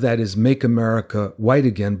 part of that is Make America White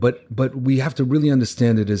Again, but we have to really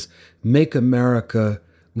understand it as Make America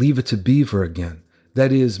Leave It to Beaver Again.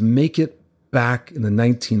 That is, make it back in the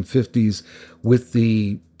 1950s with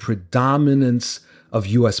the predominance of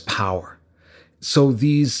U.S. power. So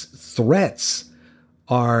these threats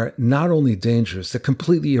are not only dangerous, they're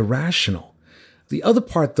completely irrational. The other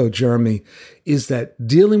part, though, Jeremy, is that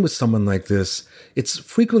dealing with someone like this, it's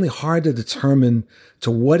frequently hard to determine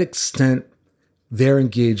to what extent they're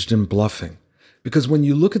engaged in bluffing. Because when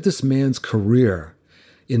you look at this man's career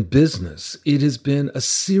in business, it has been a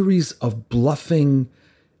series of bluffing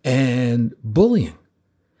and bullying.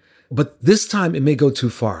 But this time it may go too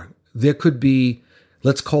far. There could be,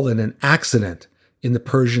 let's call it an accident in the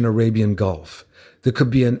Persian-Arabian Gulf. There could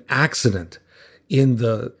be an accident in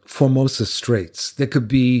the Formosa Straits. There could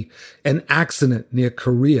be an accident near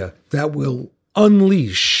Korea that will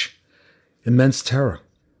unleash immense terror.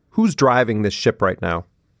 Who's driving this ship right now?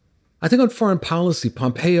 I think on foreign policy,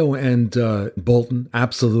 Pompeo and Bolton,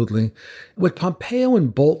 absolutely. What Pompeo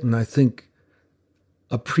and Bolton, I think,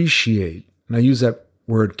 appreciate, and I use that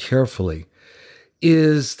word carefully,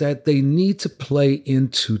 is that they need to play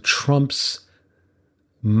into Trump's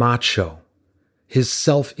macho, his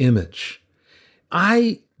self-image.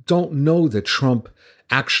 I don't know that Trump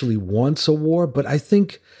actually wants a war, but I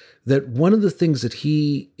think that one of the things that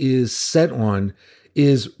he is set on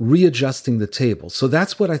is readjusting the table. So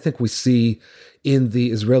that's what I think we see in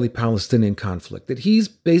the Israeli-Palestinian conflict, that he's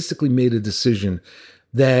basically made a decision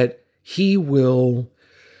that he will,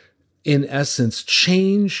 in essence,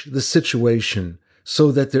 change the situation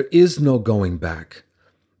so that there is no going back.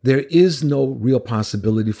 There is no real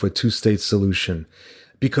possibility for a two-state solution.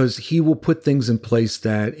 because he will put things in place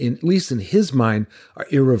that, at least in his mind, are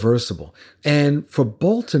irreversible. And for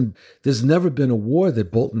Bolton, there's never been a war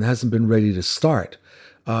that Bolton hasn't been ready to start.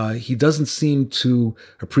 He doesn't seem to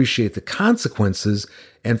appreciate the consequences.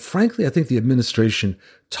 And frankly, I think the administration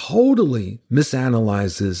totally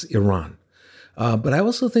misanalyzes Iran. But I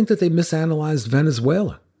also think that they misanalyzed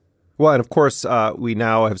Venezuela. Well, and of course, we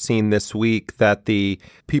now have seen this week that the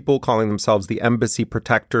people calling themselves the embassy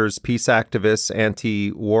protectors, peace activists,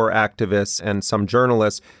 anti-war activists, and some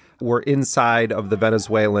journalists were inside of the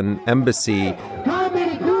Venezuelan embassy. How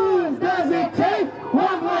many coups does it take?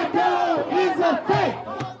 One more go is a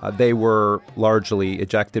fake. They were largely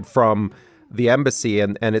ejected from the embassy,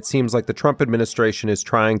 and it seems like the Trump administration is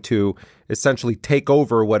trying to essentially take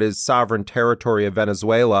over what is sovereign territory of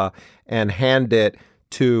Venezuela and hand it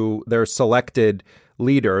to their selected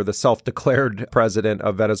leader, the self-declared president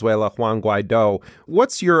of Venezuela, Juan Guaido.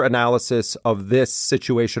 What's your analysis of this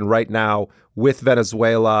situation right now with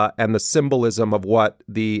Venezuela and the symbolism of what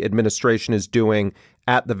the administration is doing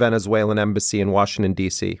at the Venezuelan embassy in Washington,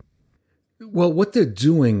 D.C.? Well, what they're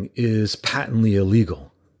doing is patently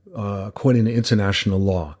illegal, according to international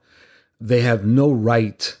law. They have no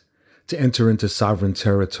right to enter into sovereign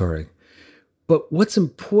territory. But what's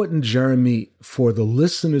important, Jeremy, for the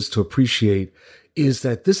listeners to appreciate is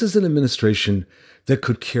that this is an administration that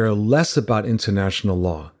could care less about international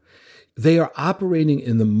law. They are operating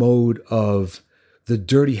in the mode of the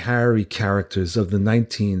Dirty Harry characters of the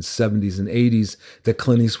 1970s and 80s that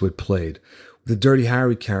Clint Eastwood played. The Dirty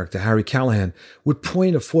Harry character, Harry Callahan, would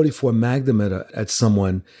point a .44 Magnum at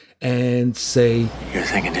someone and say, "You're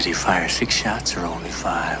thinking, did he fire 6 shots or only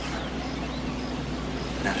 5?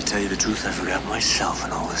 Now, to tell you the truth, I forgot myself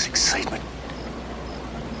in all this excitement.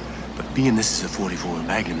 But being this is a .44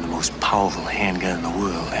 Magnum, the most powerful handgun in the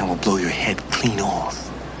world, and will blow your head clean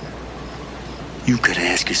off, you've got to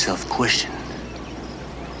ask yourself the question,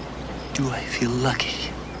 do I feel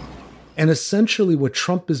lucky?" And essentially what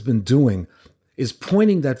Trump has been doing is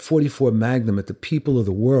pointing that .44 Magnum at the people of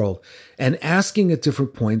the world and asking at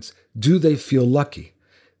different points, do they feel lucky?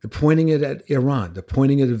 They're pointing it at Iran. They're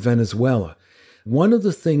pointing it at Venezuela. One of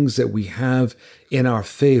the things that we have in our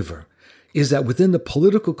favor is that within the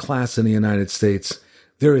political class in the United States,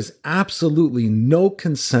 there is absolutely no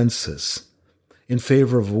consensus in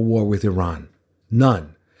favor of a war with Iran.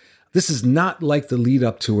 None. This is not like the lead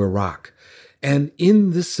up to Iraq. And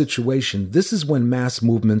in this situation, this is when mass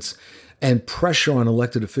movements and pressure on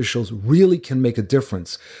elected officials really can make a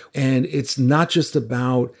difference. And it's not just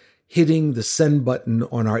about hitting the send button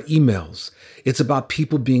on our emails. It's about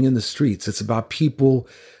people being in the streets. It's about people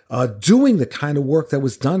doing the kind of work that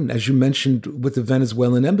was done, as you mentioned, with the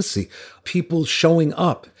Venezuelan embassy. People showing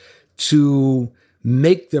up to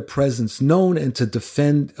make their presence known and to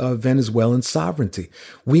defend Venezuelan sovereignty.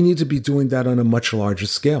 We need to be doing that on a much larger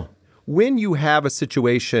scale. When you have a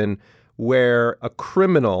situation where a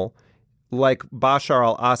criminal like Bashar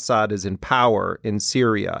al-Assad is in power in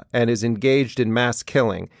Syria and is engaged in mass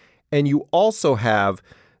killing, and you also have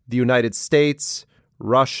the United States,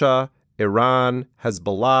 Russia, Iran,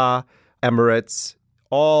 Hezbollah, Emirates,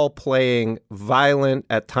 all playing violent,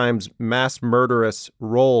 at times mass murderous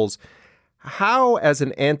roles, how, as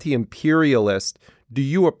an anti-imperialist, do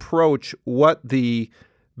you approach what the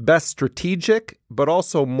best strategic but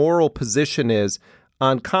also moral position is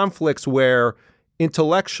on conflicts where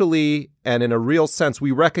intellectually and in a real sense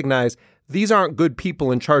we recognize these aren't good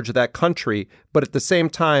people in charge of that country, but at the same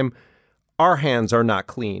time, our hands are not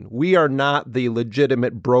clean. We are not the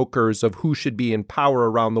legitimate brokers of who should be in power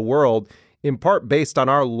around the world, in part based on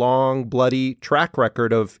our long, bloody track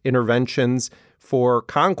record of interventions for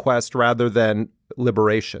conquest rather than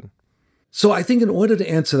liberation. So I think in order to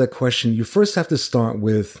answer that question, you first have to start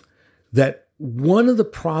with that one of the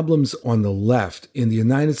problems on the left in the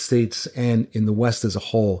United States and in the West as a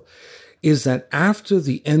whole is that after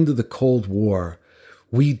the end of the Cold War,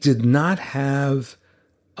 we did not have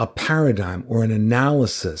a paradigm or an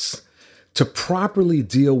analysis to properly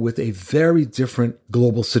deal with a very different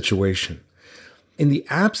global situation. In the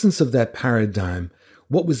absence of that paradigm,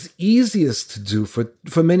 what was easiest to do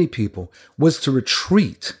for many people was to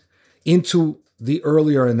retreat into the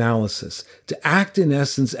earlier analysis, to act in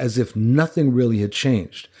essence as if nothing really had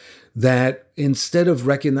changed. That instead of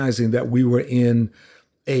recognizing that we were in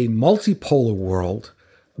a multipolar world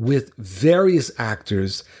with various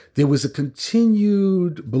actors, there was a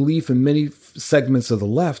continued belief in many segments of the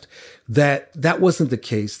left that that wasn't the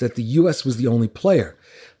case, that the U.S. was the only player.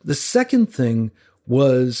 The second thing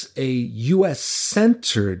was a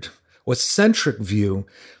U.S.-centered or centric view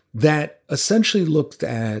that essentially looked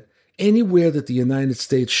at anywhere that the United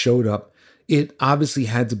States showed up it obviously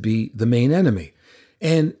had to be the main enemy.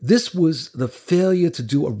 And this was the failure to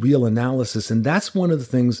do a real analysis. And that's one of the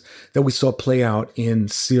things that we saw play out in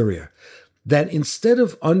Syria. That instead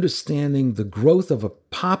of understanding the growth of a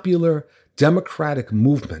popular democratic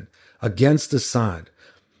movement against Assad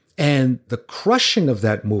and the crushing of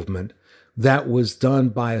that movement that was done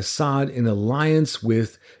by Assad in alliance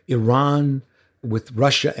with Iran, with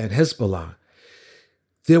Russia and Hezbollah,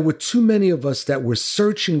 there were too many of us that were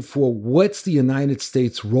searching for what's the United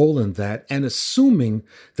States' role in that and assuming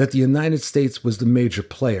that the United States was the major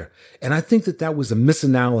player. And I think that that was a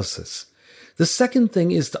misanalysis. The second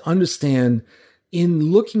thing is to understand,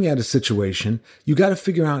 in looking at a situation, you got to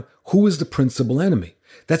figure out who is the principal enemy.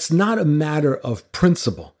 That's not a matter of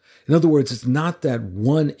principle. In other words, it's not that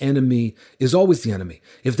one enemy is always the enemy.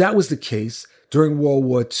 If that was the case, during World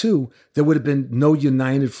War II, there would have been no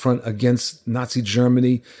united front against Nazi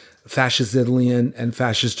Germany, fascist Italy, and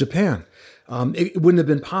fascist Japan. It wouldn't have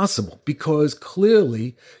been possible because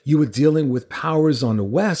clearly you were dealing with powers on the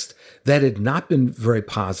West that had not been very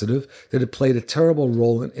positive, that had played a terrible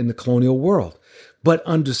role in the colonial world. But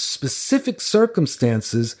under specific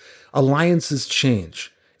circumstances, alliances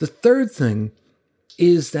change. The third thing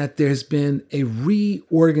is that there's been a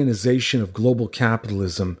reorganization of global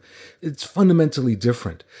capitalism. It's fundamentally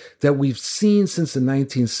different. That we've seen since the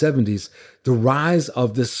 1970s the rise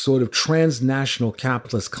of this sort of transnational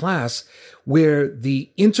capitalist class where the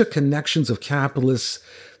interconnections of capitalists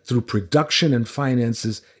through production and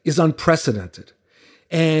finances is unprecedented.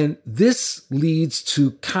 And this leads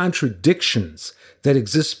to contradictions that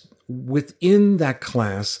exist within that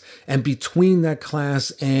class and between that class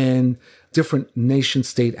and different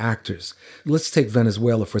nation-state actors. Let's take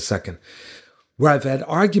Venezuela for a second, where I've had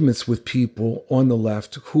arguments with people on the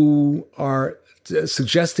left who are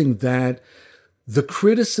suggesting that the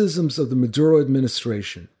criticisms of the Maduro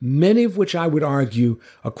administration, many of which I would argue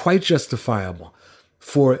are quite justifiable,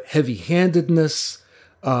 for heavy-handedness,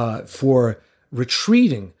 for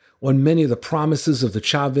retreating on many of the promises of the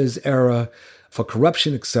Chavez era, for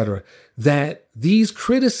corruption, etc., that these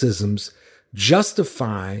criticisms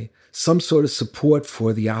justify some sort of support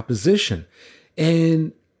for the opposition.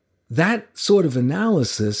 And that sort of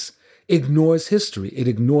analysis ignores history. It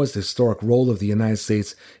ignores the historic role of the United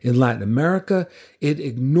States in Latin America. It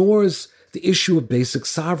ignores the issue of basic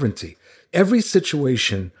sovereignty. Every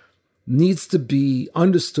situation needs to be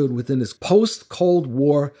understood within this post-Cold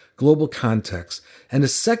War global context. And the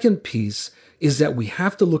second piece is that we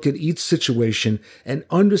have to look at each situation and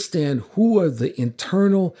understand who are the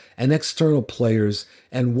internal and external players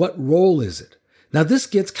and what role is it. Now, this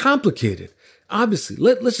gets complicated. Obviously,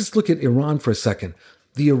 let's just look at Iran for a second.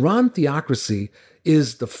 The Iran theocracy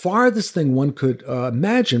is the farthest thing one could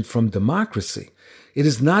imagine from democracy. It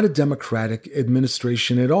is not a democratic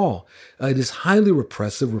administration at all. It is highly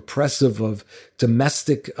repressive of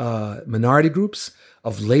domestic minority groups,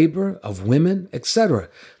 of labor, of women, etc.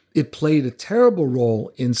 It played a terrible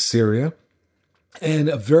role in Syria and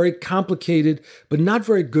a very complicated but not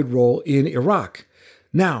very good role in Iraq.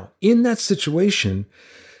 Now, in that situation,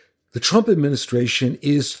 the Trump administration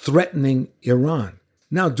is threatening Iran.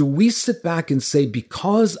 Now, do we sit back and say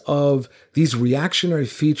because of these reactionary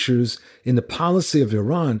features in the policy of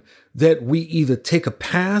Iran that we either take a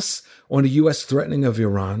pass on the U.S. threatening of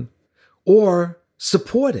Iran or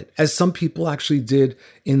support it, as some people actually did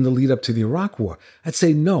in the lead up to the Iraq War? I'd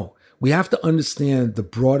say no. We have to understand the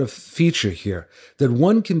broader feature here, that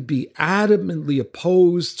one can be adamantly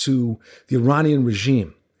opposed to the Iranian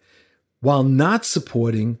regime while not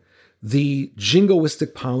supporting the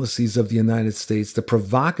jingoistic policies of the United States, the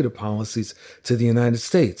provocative policies to the United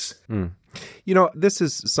States. You know, this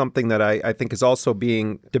is something that I think is also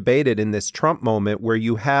being debated in this Trump moment, where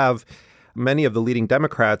you have many of the leading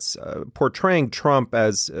Democrats portraying Trump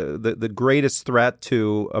as the greatest threat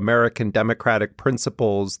to American democratic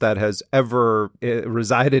principles that has ever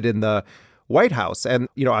resided in the White House. And,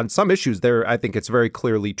 you know, on some issues there, I think it's very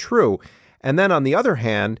clearly true. And then on the other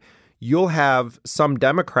hand, you'll have some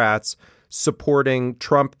Democrats supporting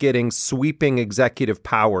Trump getting sweeping executive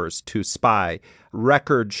powers to spy,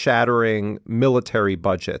 record-shattering military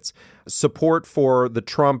budgets, support for the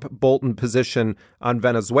Trump-Bolton position on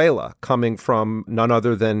Venezuela coming from none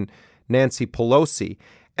other than Nancy Pelosi.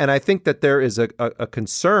 And I think that there is a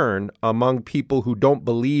concern among people who don't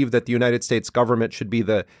believe that the United States government should be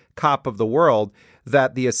the cop of the world,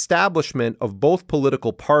 that the establishment of both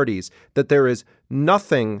political parties, that there is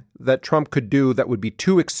nothing that Trump could do that would be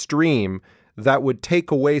too extreme that would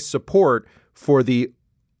take away support for the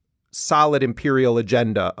solid imperial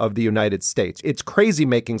agenda of the United States. It's crazy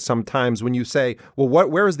making sometimes when you say, well,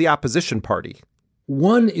 where is the opposition party?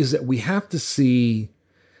 One is that we have to see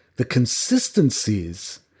the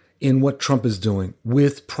consistencies in what Trump is doing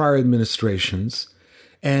with prior administrations.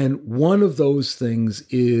 And one of those things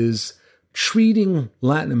is treating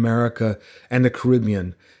Latin America and the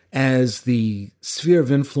Caribbean as the sphere of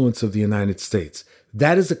influence of the United States.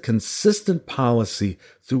 That is a consistent policy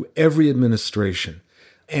through every administration.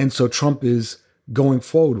 And so Trump is going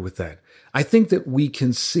forward with that. I think that we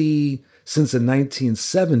can see since the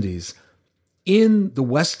 1970s in the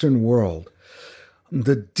Western world,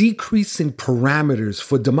 the decreasing parameters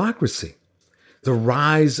for democracy, the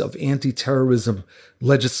rise of anti-terrorism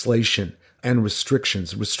legislation and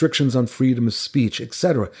restrictions on freedom of speech,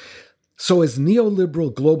 etc. So as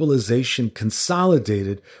neoliberal globalization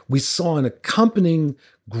consolidated, we saw an accompanying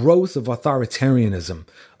growth of authoritarianism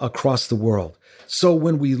across the world. So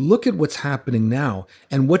when we look at what's happening now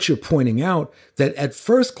and what you're pointing out, that at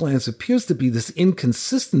first glance appears to be this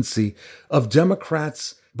inconsistency of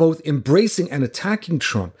Democrats both embracing and attacking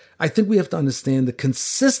Trump, I think we have to understand the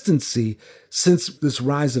consistency since this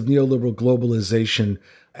rise of neoliberal globalization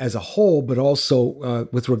as a whole, but also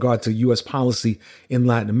with regard to U.S. policy in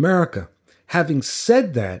Latin America. Having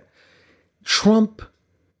said that, Trump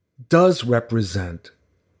does represent,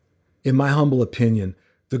 in my humble opinion,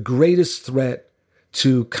 the greatest threat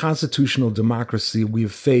to constitutional democracy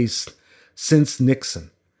we've faced since Nixon.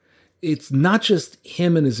 It's not just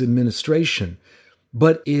him and his administration,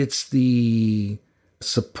 but it's the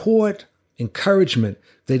support, encouragement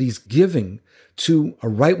that he's giving to a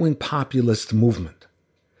right-wing populist movement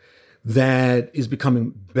that is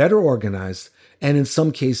becoming better organized and in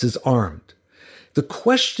some cases armed. The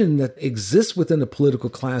question that exists within the political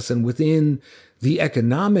class and within the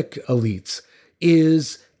economic elites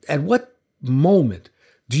is, at what moment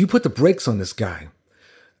do you put the brakes on this guy?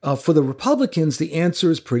 For the Republicans, the answer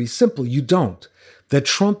is pretty simple. You don't. That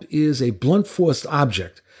Trump is a blunt force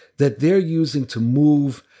object that they're using to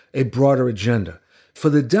move a broader agenda. For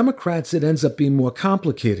the Democrats, it ends up being more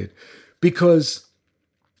complicated because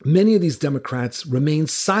many of these Democrats remained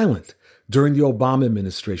silent during the Obama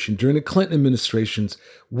administration, during the Clinton administrations,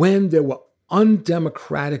 when there were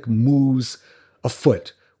undemocratic moves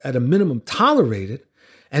afoot, at a minimum tolerated,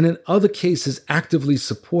 and in other cases actively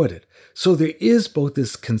supported. So there is both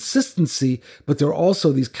this consistency, but there are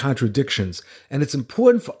also these contradictions. And it's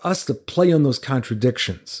important for us to play on those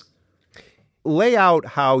contradictions. Lay out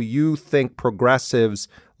how you think progressives,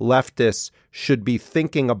 leftists should be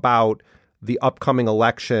thinking about the upcoming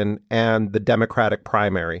election and the Democratic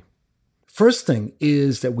primary. First thing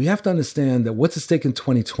is that we have to understand that what's at stake in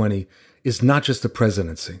 2020 is not just the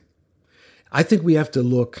presidency. I think we have to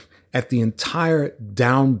look at the entire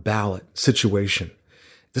down ballot situation.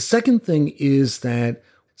 The second thing is that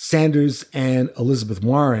Sanders and Elizabeth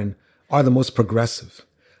Warren are the most progressive.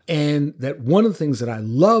 And that one of the things that I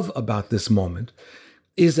love about this moment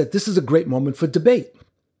is that this is a great moment for debate.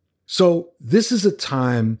 So this is a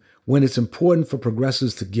time when it's important for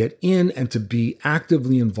progressives to get in and to be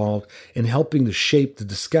actively involved in helping to shape the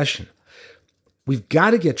discussion. We've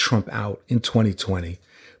got to get Trump out in 2020,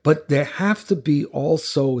 but there have to be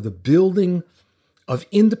also the building of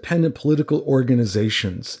independent political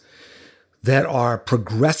organizations that are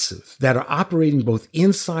progressive, that are operating both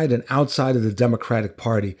inside and outside of the Democratic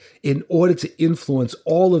Party in order to influence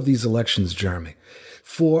all of these elections, Jeremy.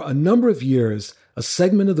 For a number of years, a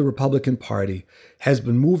segment of the Republican Party has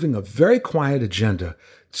been moving a very quiet agenda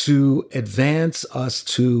to advance us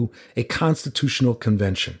to a constitutional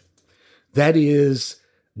convention. That is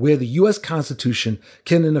where the U.S. Constitution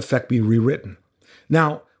can, in effect, be rewritten.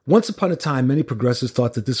 Now, once upon a time, many progressives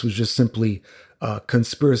thought that this was just simply a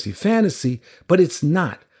conspiracy fantasy, but it's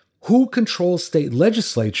not. Who controls state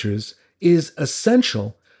legislatures is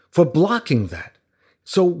essential for blocking that.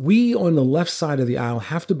 So we on the left side of the aisle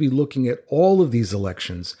have to be looking at all of these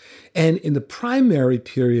elections. And in the primary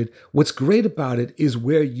period, what's great about it is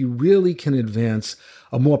where you really can advance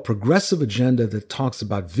a more progressive agenda that talks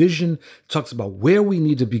about vision, talks about where we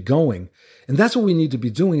need to be going. And that's what we need to be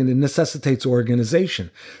doing, and it necessitates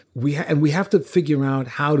organization. We have to figure out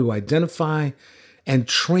how to identify and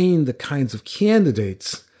train the kinds of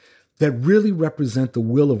candidates that really represent the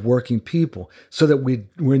will of working people so that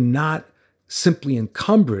we're not simply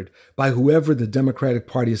encumbered by whoever the Democratic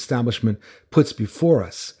Party establishment puts before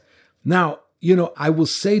us. Now, I will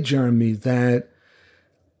say, Jeremy, that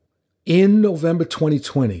in November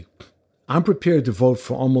 2020, I'm prepared to vote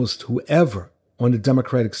for almost whoever on the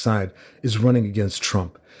Democratic side is running against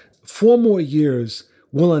Trump. 4 more years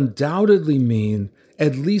will undoubtedly mean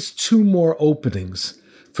at least 2 more openings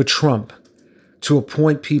for Trump to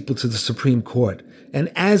appoint people to the Supreme Court.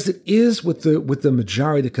 And as it is with the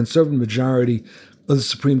majority, the conservative majority of the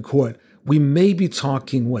Supreme Court, we may be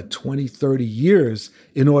talking, 20, 30 years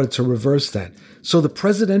in order to reverse that. So the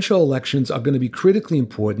presidential elections are going to be critically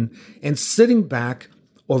important, and sitting back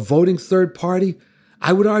or voting third party,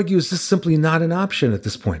 I would argue, is just simply not an option at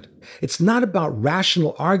this point. It's not about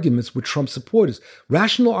rational arguments with Trump supporters.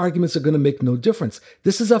 Rational arguments are going to make no difference.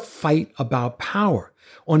 This is a fight about power.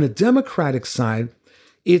 On the Democratic side,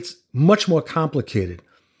 it's much more complicated.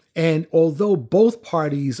 And although both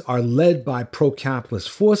parties are led by pro-capitalist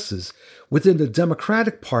forces, within the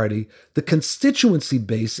Democratic Party, the constituency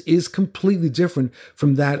base is completely different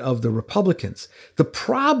from that of the Republicans. The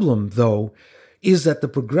problem, though, is that the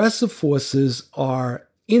progressive forces are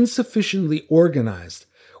insufficiently organized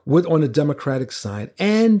on the Democratic side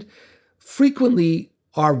and frequently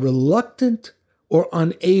are reluctant or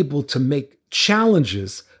unable to make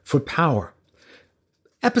challenges for power.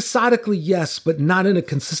 Episodically, yes, but not in a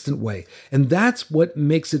consistent way. And that's what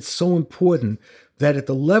makes it so important that at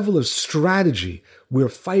the level of strategy, we're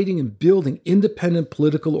fighting and building independent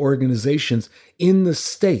political organizations in the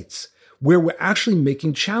states where we're actually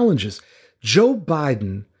making challenges. Joe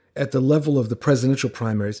Biden, at the level of the presidential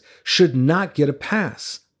primaries, should not get a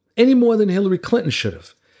pass any more than Hillary Clinton should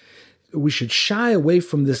have. We should shy away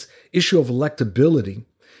from this issue of electability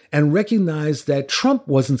and recognize that Trump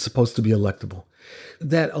wasn't supposed to be electable.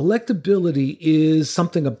 That electability is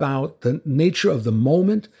something about the nature of the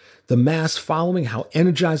moment, the mass following, how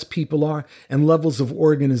energized people are, and levels of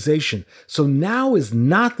organization. So now is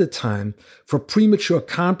not the time for premature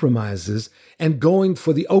compromises and going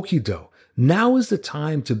for the okie-doke. Now is the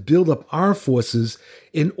time to build up our forces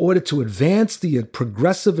in order to advance the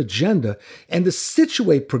progressive agenda and to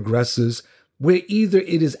situate progressives where either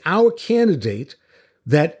it is our candidate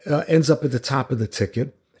that ends up at the top of the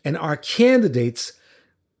ticket and our candidates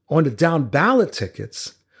on the down ballot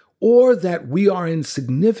tickets, or that we are in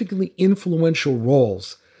significantly influential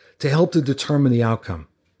roles to help to determine the outcome.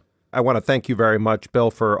 I want to thank you very much, Bill,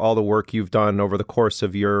 for all the work you've done over the course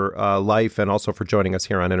of your life and also for joining us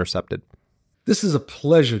here on Intercepted. This is a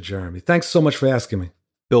pleasure, Jeremy. Thanks so much for asking me.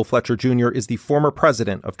 Bill Fletcher Jr. is the former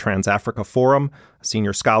president of Trans-Africa Forum, a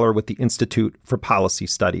senior scholar with the Institute for Policy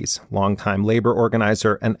Studies, longtime labor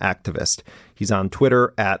organizer and activist. He's on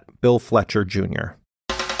Twitter at Bill Fletcher Jr.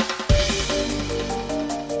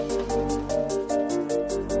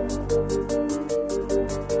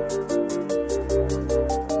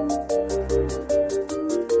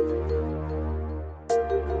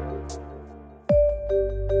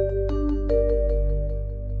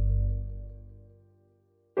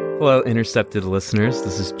 Hello, Intercepted listeners.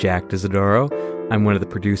 This is Jack Dizadoro. I'm one of the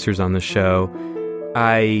producers on the show.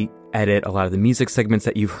 I edit a lot of the music segments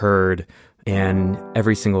that you've heard and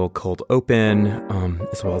every single cold open,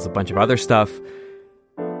 as well as a bunch of other stuff.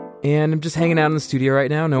 And I'm just hanging out in the studio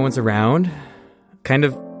right now. No one's around. Kind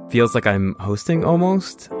of feels like I'm hosting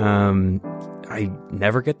almost. I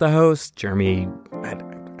never get the host. Jeremy, I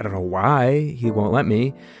don't know why he won't let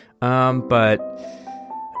me. But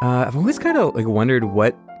I've always kind of wondered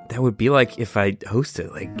what that would be like if I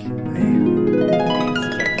hosted.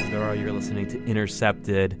 You're listening to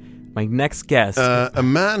Intercepted. My next guest, a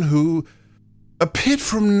man who appeared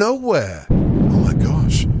from nowhere. Oh my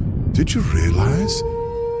gosh! Did you realize?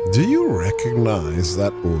 Do you recognize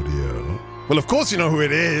that audio? Well, of course you know who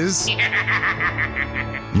it is.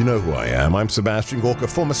 You know who I am. I'm Sebastian Gorka,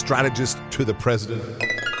 former strategist to the president.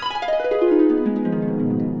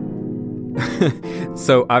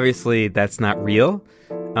 So obviously that's not real.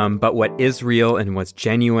 But what is real and what's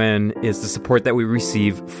genuine is the support that we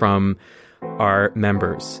receive from our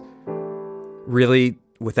members. Really,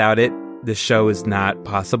 without it, this show is not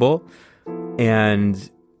possible. And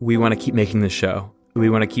we want to keep making this show. We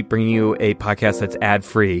want to keep bringing you a podcast that's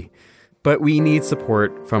ad-free. But we need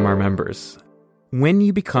support from our members. When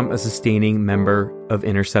you become a sustaining member of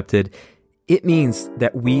Intercepted, it means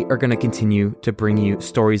that we are going to continue to bring you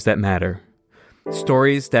stories that matter.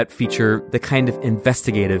 Stories that feature the kind of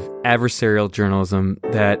investigative, adversarial journalism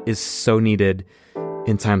that is so needed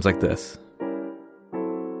in times like this.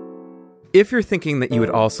 If you're thinking that you would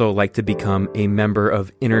also like to become a member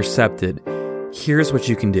of Intercepted, here's what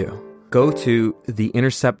you can do. Go to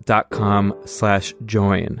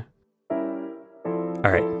theintercept.com/join.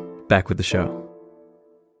 All right, back with the show.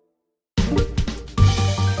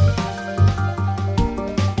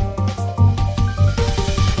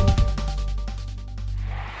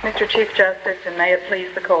 Mr. Chief Justice, and may it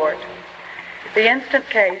please the Court. The instant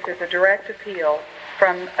case is a direct appeal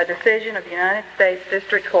from a decision of the United States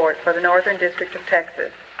District Court for the Northern District of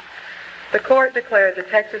Texas. The Court declared the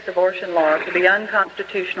Texas abortion law to be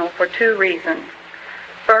unconstitutional for two reasons.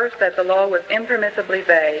 First, that the law was impermissibly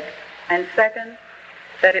vague, and second,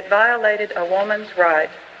 that it violated a woman's right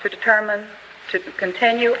to determine to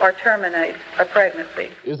continue or terminate a pregnancy.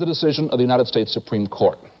 Is the decision of the United States Supreme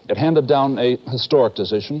Court. It handed down a historic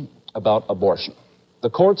decision about abortion. The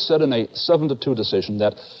court said in a 7-2 decision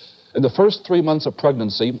that in the first 3 months of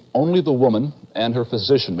pregnancy, only the woman and her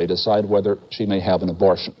physician may decide whether she may have an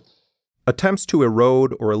abortion. Attempts to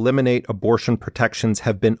erode or eliminate abortion protections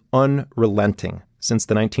have been unrelenting since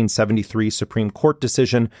the 1973 Supreme Court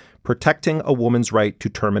decision protecting a woman's right to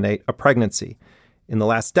terminate a pregnancy. In the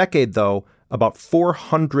last decade, though, about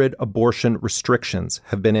 400 abortion restrictions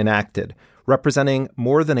have been enacted, representing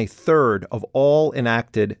more than a third of all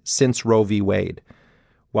enacted since Roe v. Wade.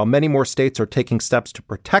 While many more states are taking steps to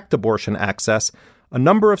protect abortion access, a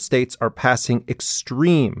number of states are passing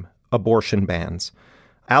extreme abortion bans.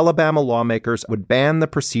 Alabama lawmakers would ban the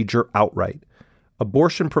procedure outright.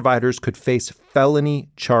 Abortion providers could face felony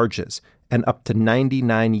charges and up to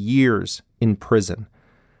 99 years in prison.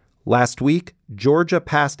 Last week, Georgia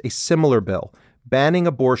passed a similar bill, banning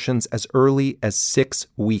abortions as early as 6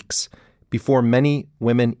 weeks, before many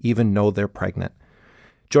women even know they're pregnant.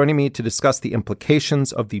 Joining me to discuss the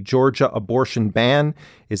implications of the Georgia abortion ban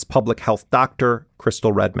is public health doctor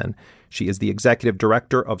Crystal Redmond. She is the executive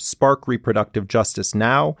director of Spark Reproductive Justice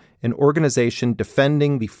Now, an organization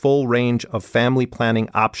defending the full range of family planning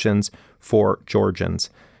options for Georgians.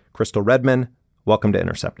 Crystal Redmond, welcome to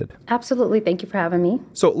Intercepted. Absolutely. Thank you for having me.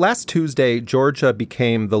 So last Tuesday, Georgia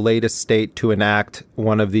became the latest state to enact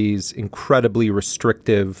one of these incredibly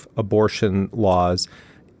restrictive abortion laws.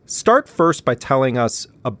 Start first by telling us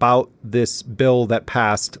about this bill that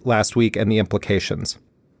passed last week and the implications.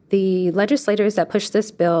 The legislators that pushed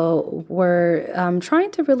this bill were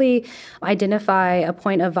trying to really identify a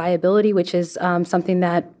point of viability, which is something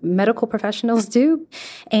that medical professionals do,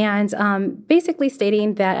 and basically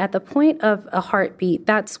stating that at the point of a heartbeat,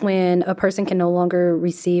 that's when a person can no longer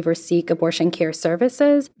receive or seek abortion care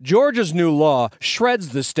services. Georgia's new law shreds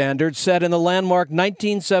the standard set in the landmark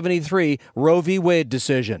 1973 Roe v. Wade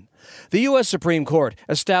decision. The U.S. Supreme Court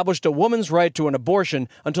established a woman's right to an abortion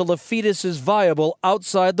until the fetus is viable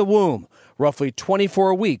outside the womb, roughly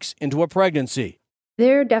 24 weeks into a pregnancy.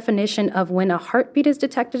 Their definition of when a heartbeat is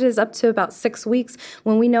detected is up to about 6 weeks.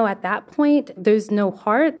 When we know at that point there's no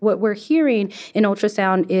heart, what we're hearing in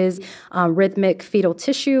ultrasound is rhythmic fetal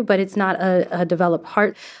tissue, but it's not a developed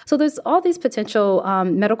heart. So there's all these potential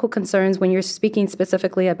medical concerns when you're speaking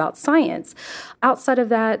specifically about science. Outside of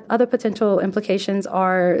that, other potential implications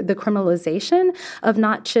are the criminalization of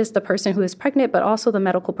not just the person who is pregnant, but also the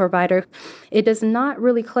medical provider. It does not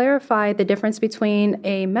really clarify the difference between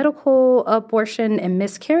a medical abortion and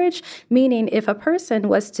miscarriage, meaning if a person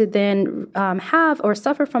was to then have or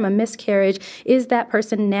suffer from a miscarriage, is that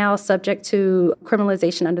person now subject to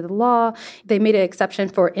criminalization under the law? They made an exception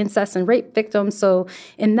for incest and rape victims. So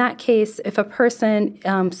in that case, if a person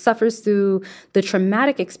suffers through the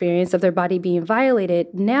traumatic experience of their body being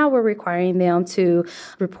violated, now we're requiring them to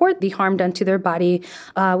report the harm done to their body.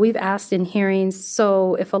 We've asked in hearings,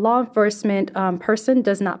 so if a law enforcement person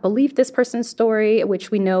does not believe this person's story, which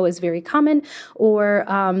we know is very common, or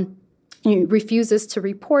refuses to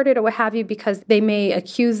report it or what have you because they may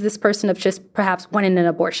accuse this person of just perhaps wanting an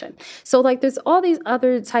abortion. So there's all these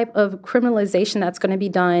other type of criminalization that's going to be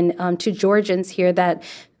done to Georgians here that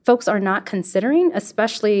folks are not considering,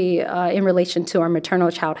 especially in relation to our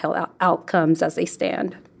maternal child health outcomes as they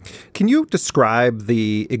stand. Can you describe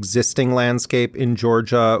the existing landscape in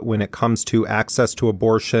Georgia when it comes to access to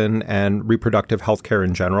abortion and reproductive health care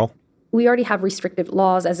in general? We already have restrictive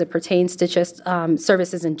laws as it pertains to just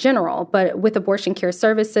services in general. But with abortion care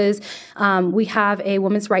services, we have a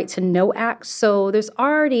Women's Right to Know Act. So there's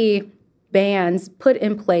already bans put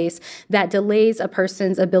in place that delays a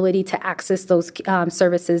person's ability to access those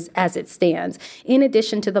services as it stands. In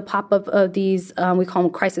addition to the pop-up of these, we call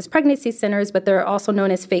them crisis pregnancy centers, but they're also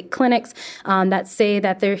known as fake clinics that say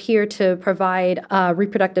that they're here to provide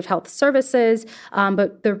reproductive health services,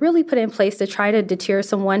 but they're really put in place to try to deter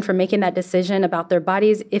someone from making that decision about their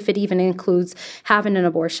bodies, if it even includes having an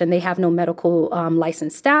abortion. They have no medical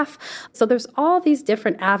licensed staff. So there's all these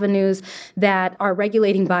different avenues that our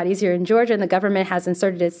regulating bodies here in Georgia and the government has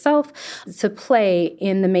inserted itself to play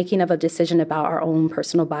in the making of a decision about our own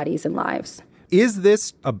personal bodies and lives. Is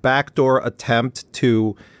this a backdoor attempt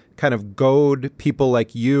to kind of goad people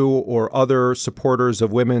like you or other supporters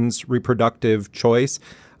of women's reproductive choice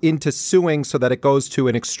into suing so that it goes to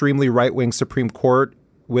an extremely right-wing Supreme Court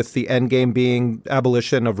with the end game being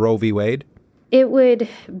abolition of Roe v. Wade? It would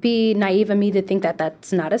be naive of me to think that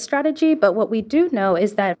that's not a strategy, but what we do know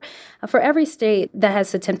is that for every state that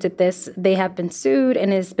has attempted this, they have been sued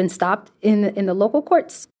and has been stopped in the local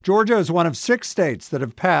courts. Georgia is one of 6 states that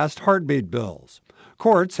have passed heartbeat bills.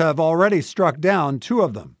 Courts have already struck down 2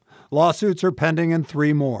 of them. Lawsuits are pending in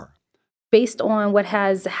 3 more. Based on what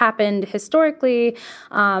has happened historically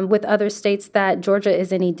with other states, that Georgia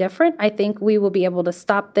is any different. I think we will be able to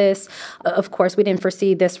stop this. Of course, we didn't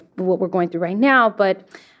foresee this, what we're going through right now, but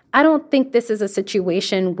I don't think this is a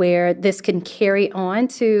situation where this can carry on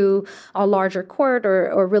to a larger court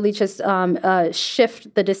or really just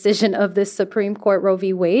shift the decision of the Supreme Court, Roe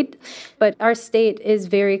v. Wade. But our state is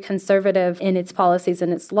very conservative in its policies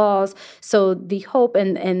and its laws. So the hope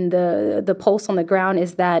and the pulse on the ground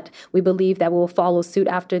is that we believe that we'll follow suit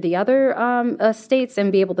after the other states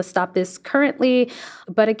and be able to stop this currently.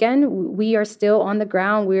 But again, we are still on the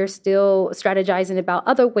ground. We are still strategizing about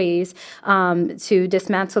other ways to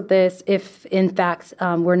dismantle this if, in fact,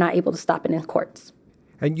 we're not able to stop it in courts.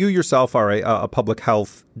 And you yourself are a public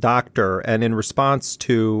health doctor, and in response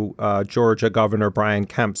to Georgia Governor Brian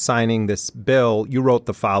Kemp signing this bill, you wrote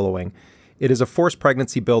the following: "It is a forced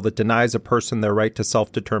pregnancy bill that denies a person their right to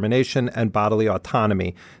self-determination and bodily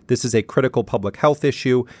autonomy. This is a critical public health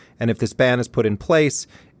issue, and if this ban is put in place,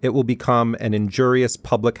 it will become an injurious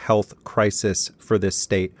public health crisis for this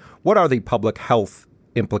state." What are the public health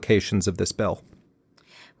implications of this bill?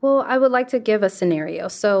 Well, I would like to give a scenario.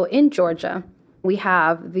 So in Georgia, we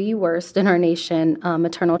have the worst in our nation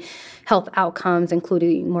maternal health outcomes,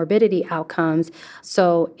 including morbidity outcomes.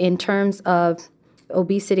 So in terms of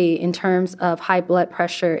obesity, in terms of high blood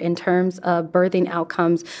pressure, in terms of birthing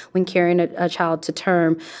outcomes when carrying a child to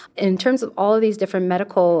term, in terms of all of these different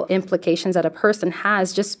medical implications that a person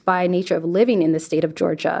has just by nature of living in the state of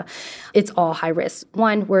Georgia, it's all high risk.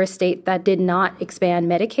 One, we're a state that did not expand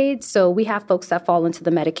Medicaid, so we have folks that fall into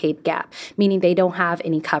the Medicaid gap, meaning they don't have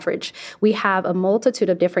any coverage. We have a multitude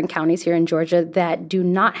of different counties here in Georgia that do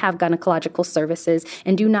not have gynecological services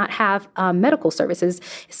and do not have medical services.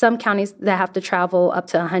 Some counties that have to travel up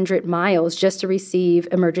to 100 miles just to receive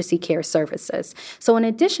emergency care services. So in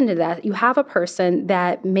addition to that, you have a person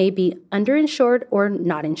that may be underinsured or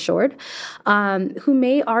not insured, who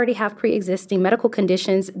may already have pre-existing medical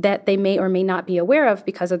conditions that they may or may not be aware of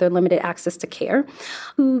because of their limited access to care,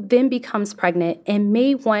 who then becomes pregnant and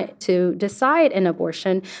may want to decide an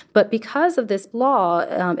abortion, but because of this law,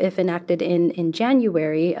 if enacted in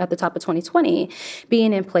January at the top of 2020,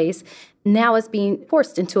 being in place, now is being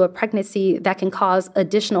forced into a pregnancy that can cause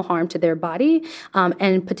additional harm to their body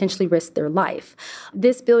and potentially risk their life.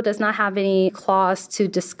 This bill does not have any clause to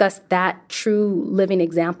discuss that true living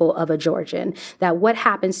example of a Georgian, that what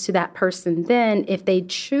happens to that person then if they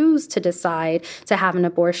choose to decide to have an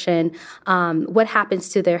abortion, what happens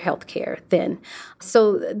to their health care then.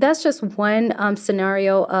 So that's just one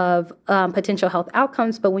scenario of potential health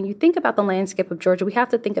outcomes. But when you think about the landscape of Georgia, we have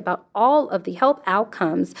to think about all of the health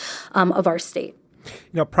outcomes of our state.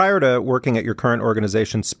 You know, prior to working at your current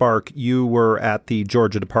organization, Spark, you were at the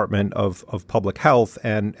Georgia Department of Public Health,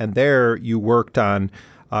 and there you worked on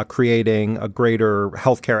creating a greater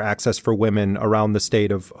healthcare access for women around the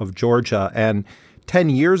state of Georgia. And 10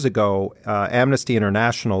 years ago, Amnesty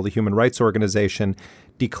International, the human rights organization,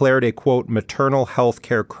 declared a, quote, maternal health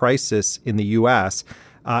care crisis in the U.S.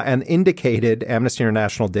 And indicated, Amnesty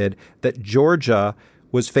International did, that Georgia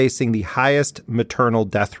was facing the highest maternal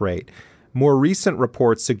death rate. More recent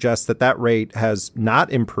reports suggest that that rate has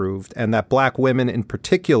not improved and that Black women in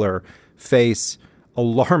particular face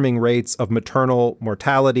alarming rates of maternal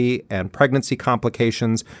mortality and pregnancy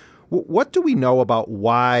complications. What do we know about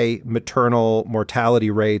why maternal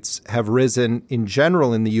mortality rates have risen in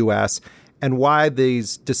general in the U.S. and why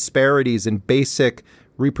these disparities in basic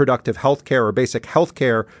reproductive health care or basic health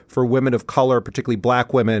care for women of color, particularly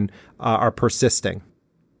Black women, are persisting?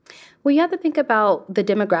 Well, you have to think about the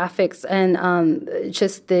demographics and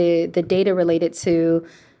just the data related to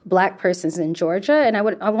Black persons in Georgia. And I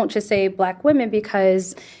won't just say Black women,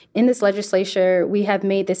 because in this legislature, we have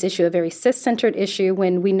made this issue a very cis-centered issue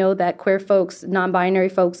when we know that queer folks, non-binary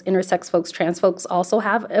folks, intersex folks, trans folks also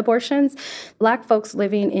have abortions. Black folks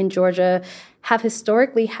living in Georgia have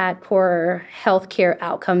historically had poorer healthcare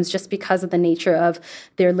outcomes just because of the nature of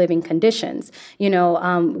their living conditions. You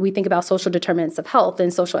know, we think about social determinants of health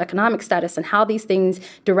and social economic status and how these things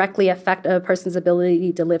directly affect a person's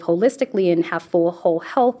ability to live holistically and have full whole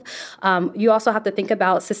health. You also have to think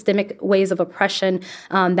about systemic ways of oppression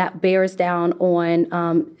that bears down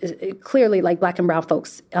on clearly like Black and brown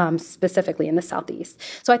folks, specifically in the Southeast.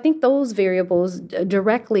 So I think those variables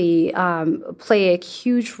directly play a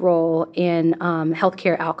huge role in in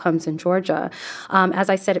healthcare outcomes in Georgia. As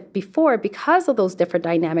I said before, because of those different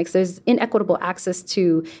dynamics, there's inequitable access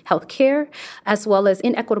to healthcare as well as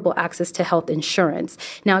inequitable access to health insurance.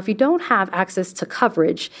 Now, if you don't have access to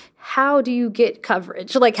coverage, how do you get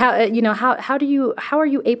coverage? Like how are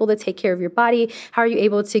you able to take care of your body? How are you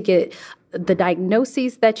able to get the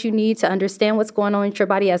diagnoses that you need to understand what's going on in your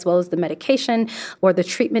body, as well as the medication or the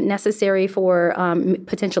treatment necessary for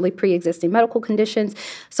potentially pre-existing medical conditions?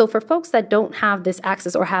 So for folks that don't have this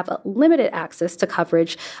access or have limited access to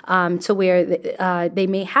coverage, to where they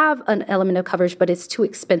may have an element of coverage, but it's too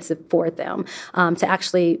expensive for them to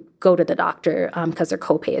actually go to the doctor because their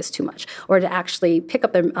copay is too much, or to actually pick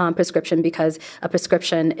up their prescription because a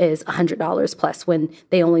prescription is $100 plus when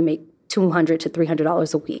they only make $200 to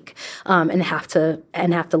 $300 a week and have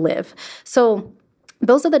to live. So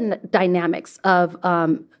those are the dynamics of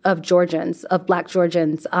Georgians, of Black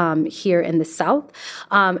Georgians here in the South.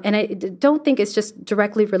 And I don't think it's just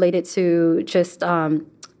directly related to just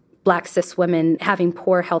Black cis women having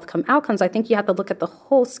poor health outcomes. I think you have to look at the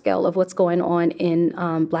whole scale of what's going on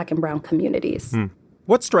in Black and brown communities.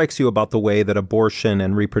 What strikes you about the way that abortion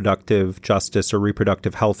and reproductive justice or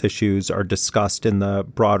reproductive health issues are discussed in the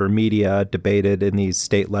broader media, debated in these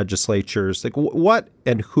state legislatures? Like, what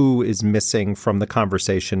and who is missing from the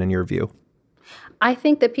conversation in your view? I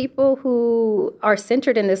think the people who are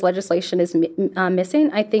centered in this legislation is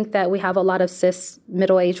missing. I think that we have a lot of cis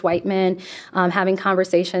middle-aged white men having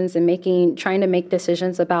conversations and trying to make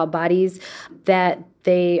decisions about bodies that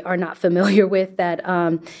they are not familiar with, that,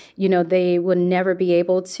 they would never be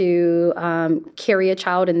able to carry a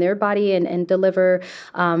child in their body and deliver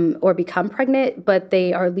or become pregnant, but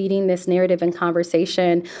they are leading this narrative and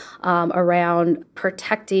conversation around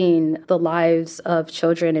protecting the lives of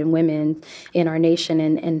children and women in our nation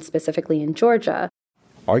and specifically in Georgia.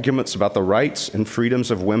 Arguments about the rights and freedoms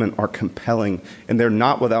of women are compelling, and they're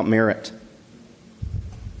not without merit.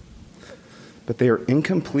 But they are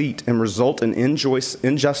incomplete and result in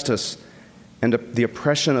injustice and the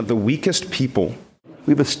oppression of the weakest people.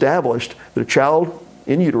 We've established that a child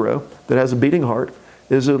in utero that has a beating heart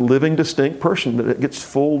is a living, distinct person that gets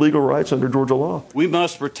full legal rights under Georgia law. We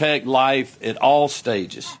must protect life at all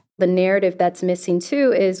stages. The narrative that's missing,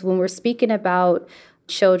 too, is when we're speaking about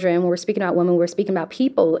children, when we're speaking about women, we're speaking about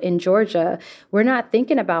people in Georgia, we're not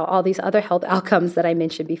thinking about all these other health outcomes that I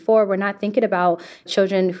mentioned before. We're not thinking about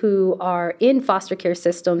children who are in foster care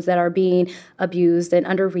systems that are being abused and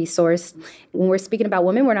under-resourced. When we're speaking about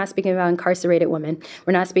women, we're not speaking about incarcerated women.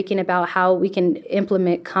 We're not speaking about how we can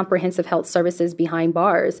implement comprehensive health services behind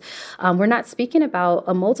bars. We're not speaking about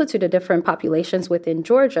a multitude of different populations within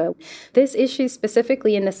Georgia. This issue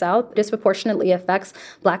specifically in the South disproportionately affects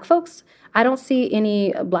Black folks. I don't see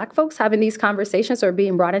any Black folks having these conversations or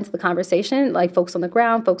being brought into the conversation, like folks on the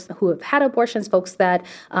ground, folks who have had abortions, folks that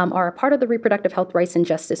are a part of the reproductive health rights and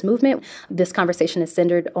justice movement. This conversation is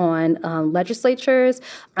centered on legislatures.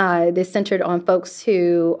 It's centered on folks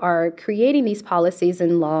who are creating these policies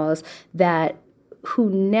and laws that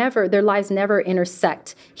their lives never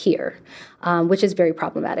intersect here, which is very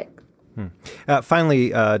problematic.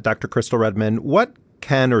 Finally, Dr. Crystal Redmond, what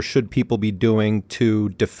can or should people be doing to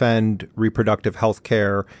defend reproductive health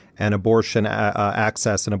care and abortion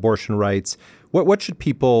access and abortion rights? What should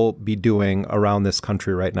people be doing around this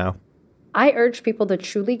country right now? I urge people to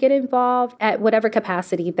truly get involved at whatever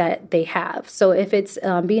capacity that they have. So if it's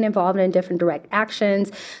being involved in different direct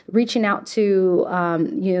actions, reaching out to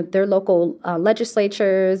their local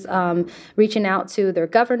legislatures, reaching out to their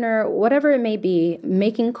governor, whatever it may be,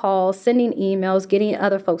 making calls, sending emails, getting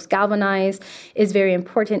other folks galvanized is very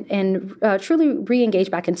important, and truly re-engage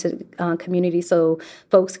back into community so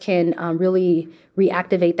folks can really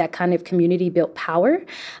reactivate that kind of community-built power.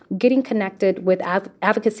 Getting connected with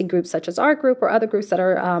advocacy groups such as our group or other groups that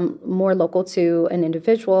are more local to an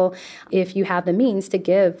individual, if you have the means to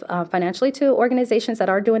give financially to organizations that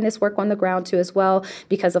are doing this work on the ground too as well,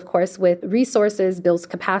 because of course with resources builds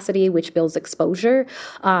capacity, which builds exposure,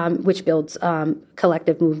 which builds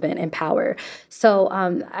collective movement and power. So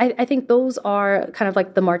I think those are kind of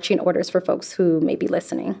like the marching orders for folks who may be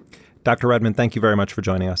listening. Dr. Redmond, thank you very much for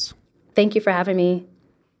joining us. Thank you for having me.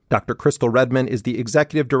 Dr. Crystal Redmond is the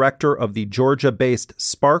executive director of the Georgia-based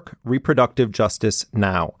Spark Reproductive Justice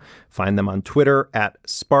Now. Find them on Twitter at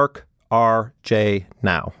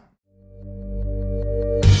SparkRJNow.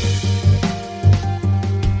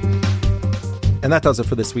 And that does it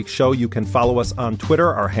for this week's show. You can follow us on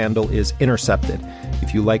Twitter. Our handle is Intercepted.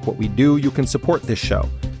 If you like what we do, you can support this show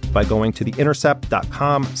by going to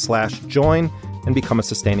theintercept.com/join and become a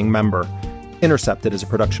sustaining member. Intercepted is a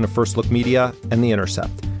production of First Look Media and The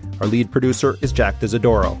Intercept. Our lead producer is Jack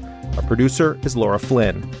D'Isidoro. Our producer is Laura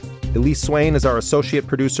Flynn. Elise Swain is our associate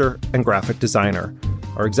producer and graphic designer.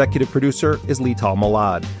 Our executive producer is Lital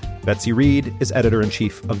Malad. Betsy Reed is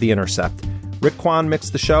editor-in-chief of The Intercept. Rick Kwan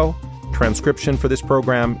mixed the show. Transcription for this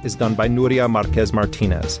program is done by Nuria Marquez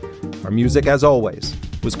Martinez. Our music, as always,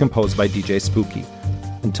 was composed by DJ Spooky.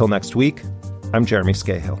 Until next week, I'm Jeremy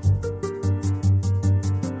Scahill.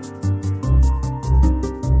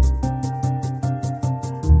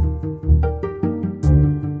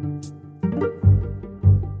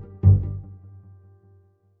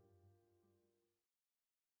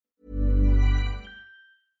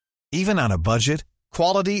 Even on a budget,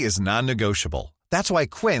 quality is non-negotiable. That's why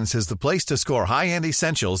Quince is the place to score high-end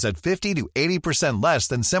essentials at 50 to 80% less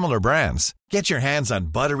than similar brands. Get your hands on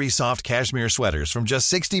buttery soft cashmere sweaters from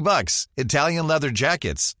just $60, Italian leather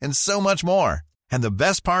jackets, and so much more. And the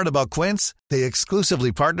best part about Quince, they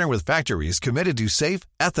exclusively partner with factories committed to safe,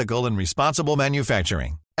 ethical, and responsible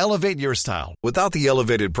manufacturing. Elevate your style without the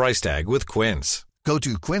elevated price tag with Quince. Go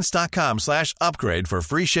to quince.com/upgrade for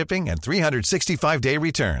free shipping and 365-day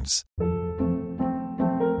returns.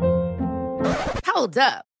 Hold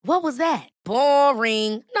up. What was that?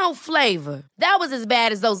 Boring. No flavor. That was as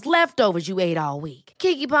bad as those leftovers you ate all week.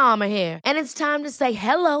 Keke Palmer here, and it's time to say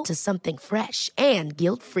hello to something fresh and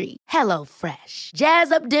guilt-free. HelloFresh.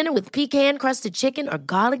 Jazz up dinner with pecan-crusted chicken or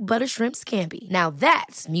garlic butter shrimp scampi. Now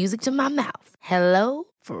that's music to my mouth.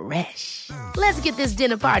 HelloFresh. Let's get this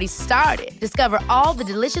dinner party started. Discover all the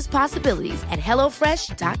delicious possibilities at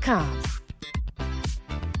HelloFresh.com.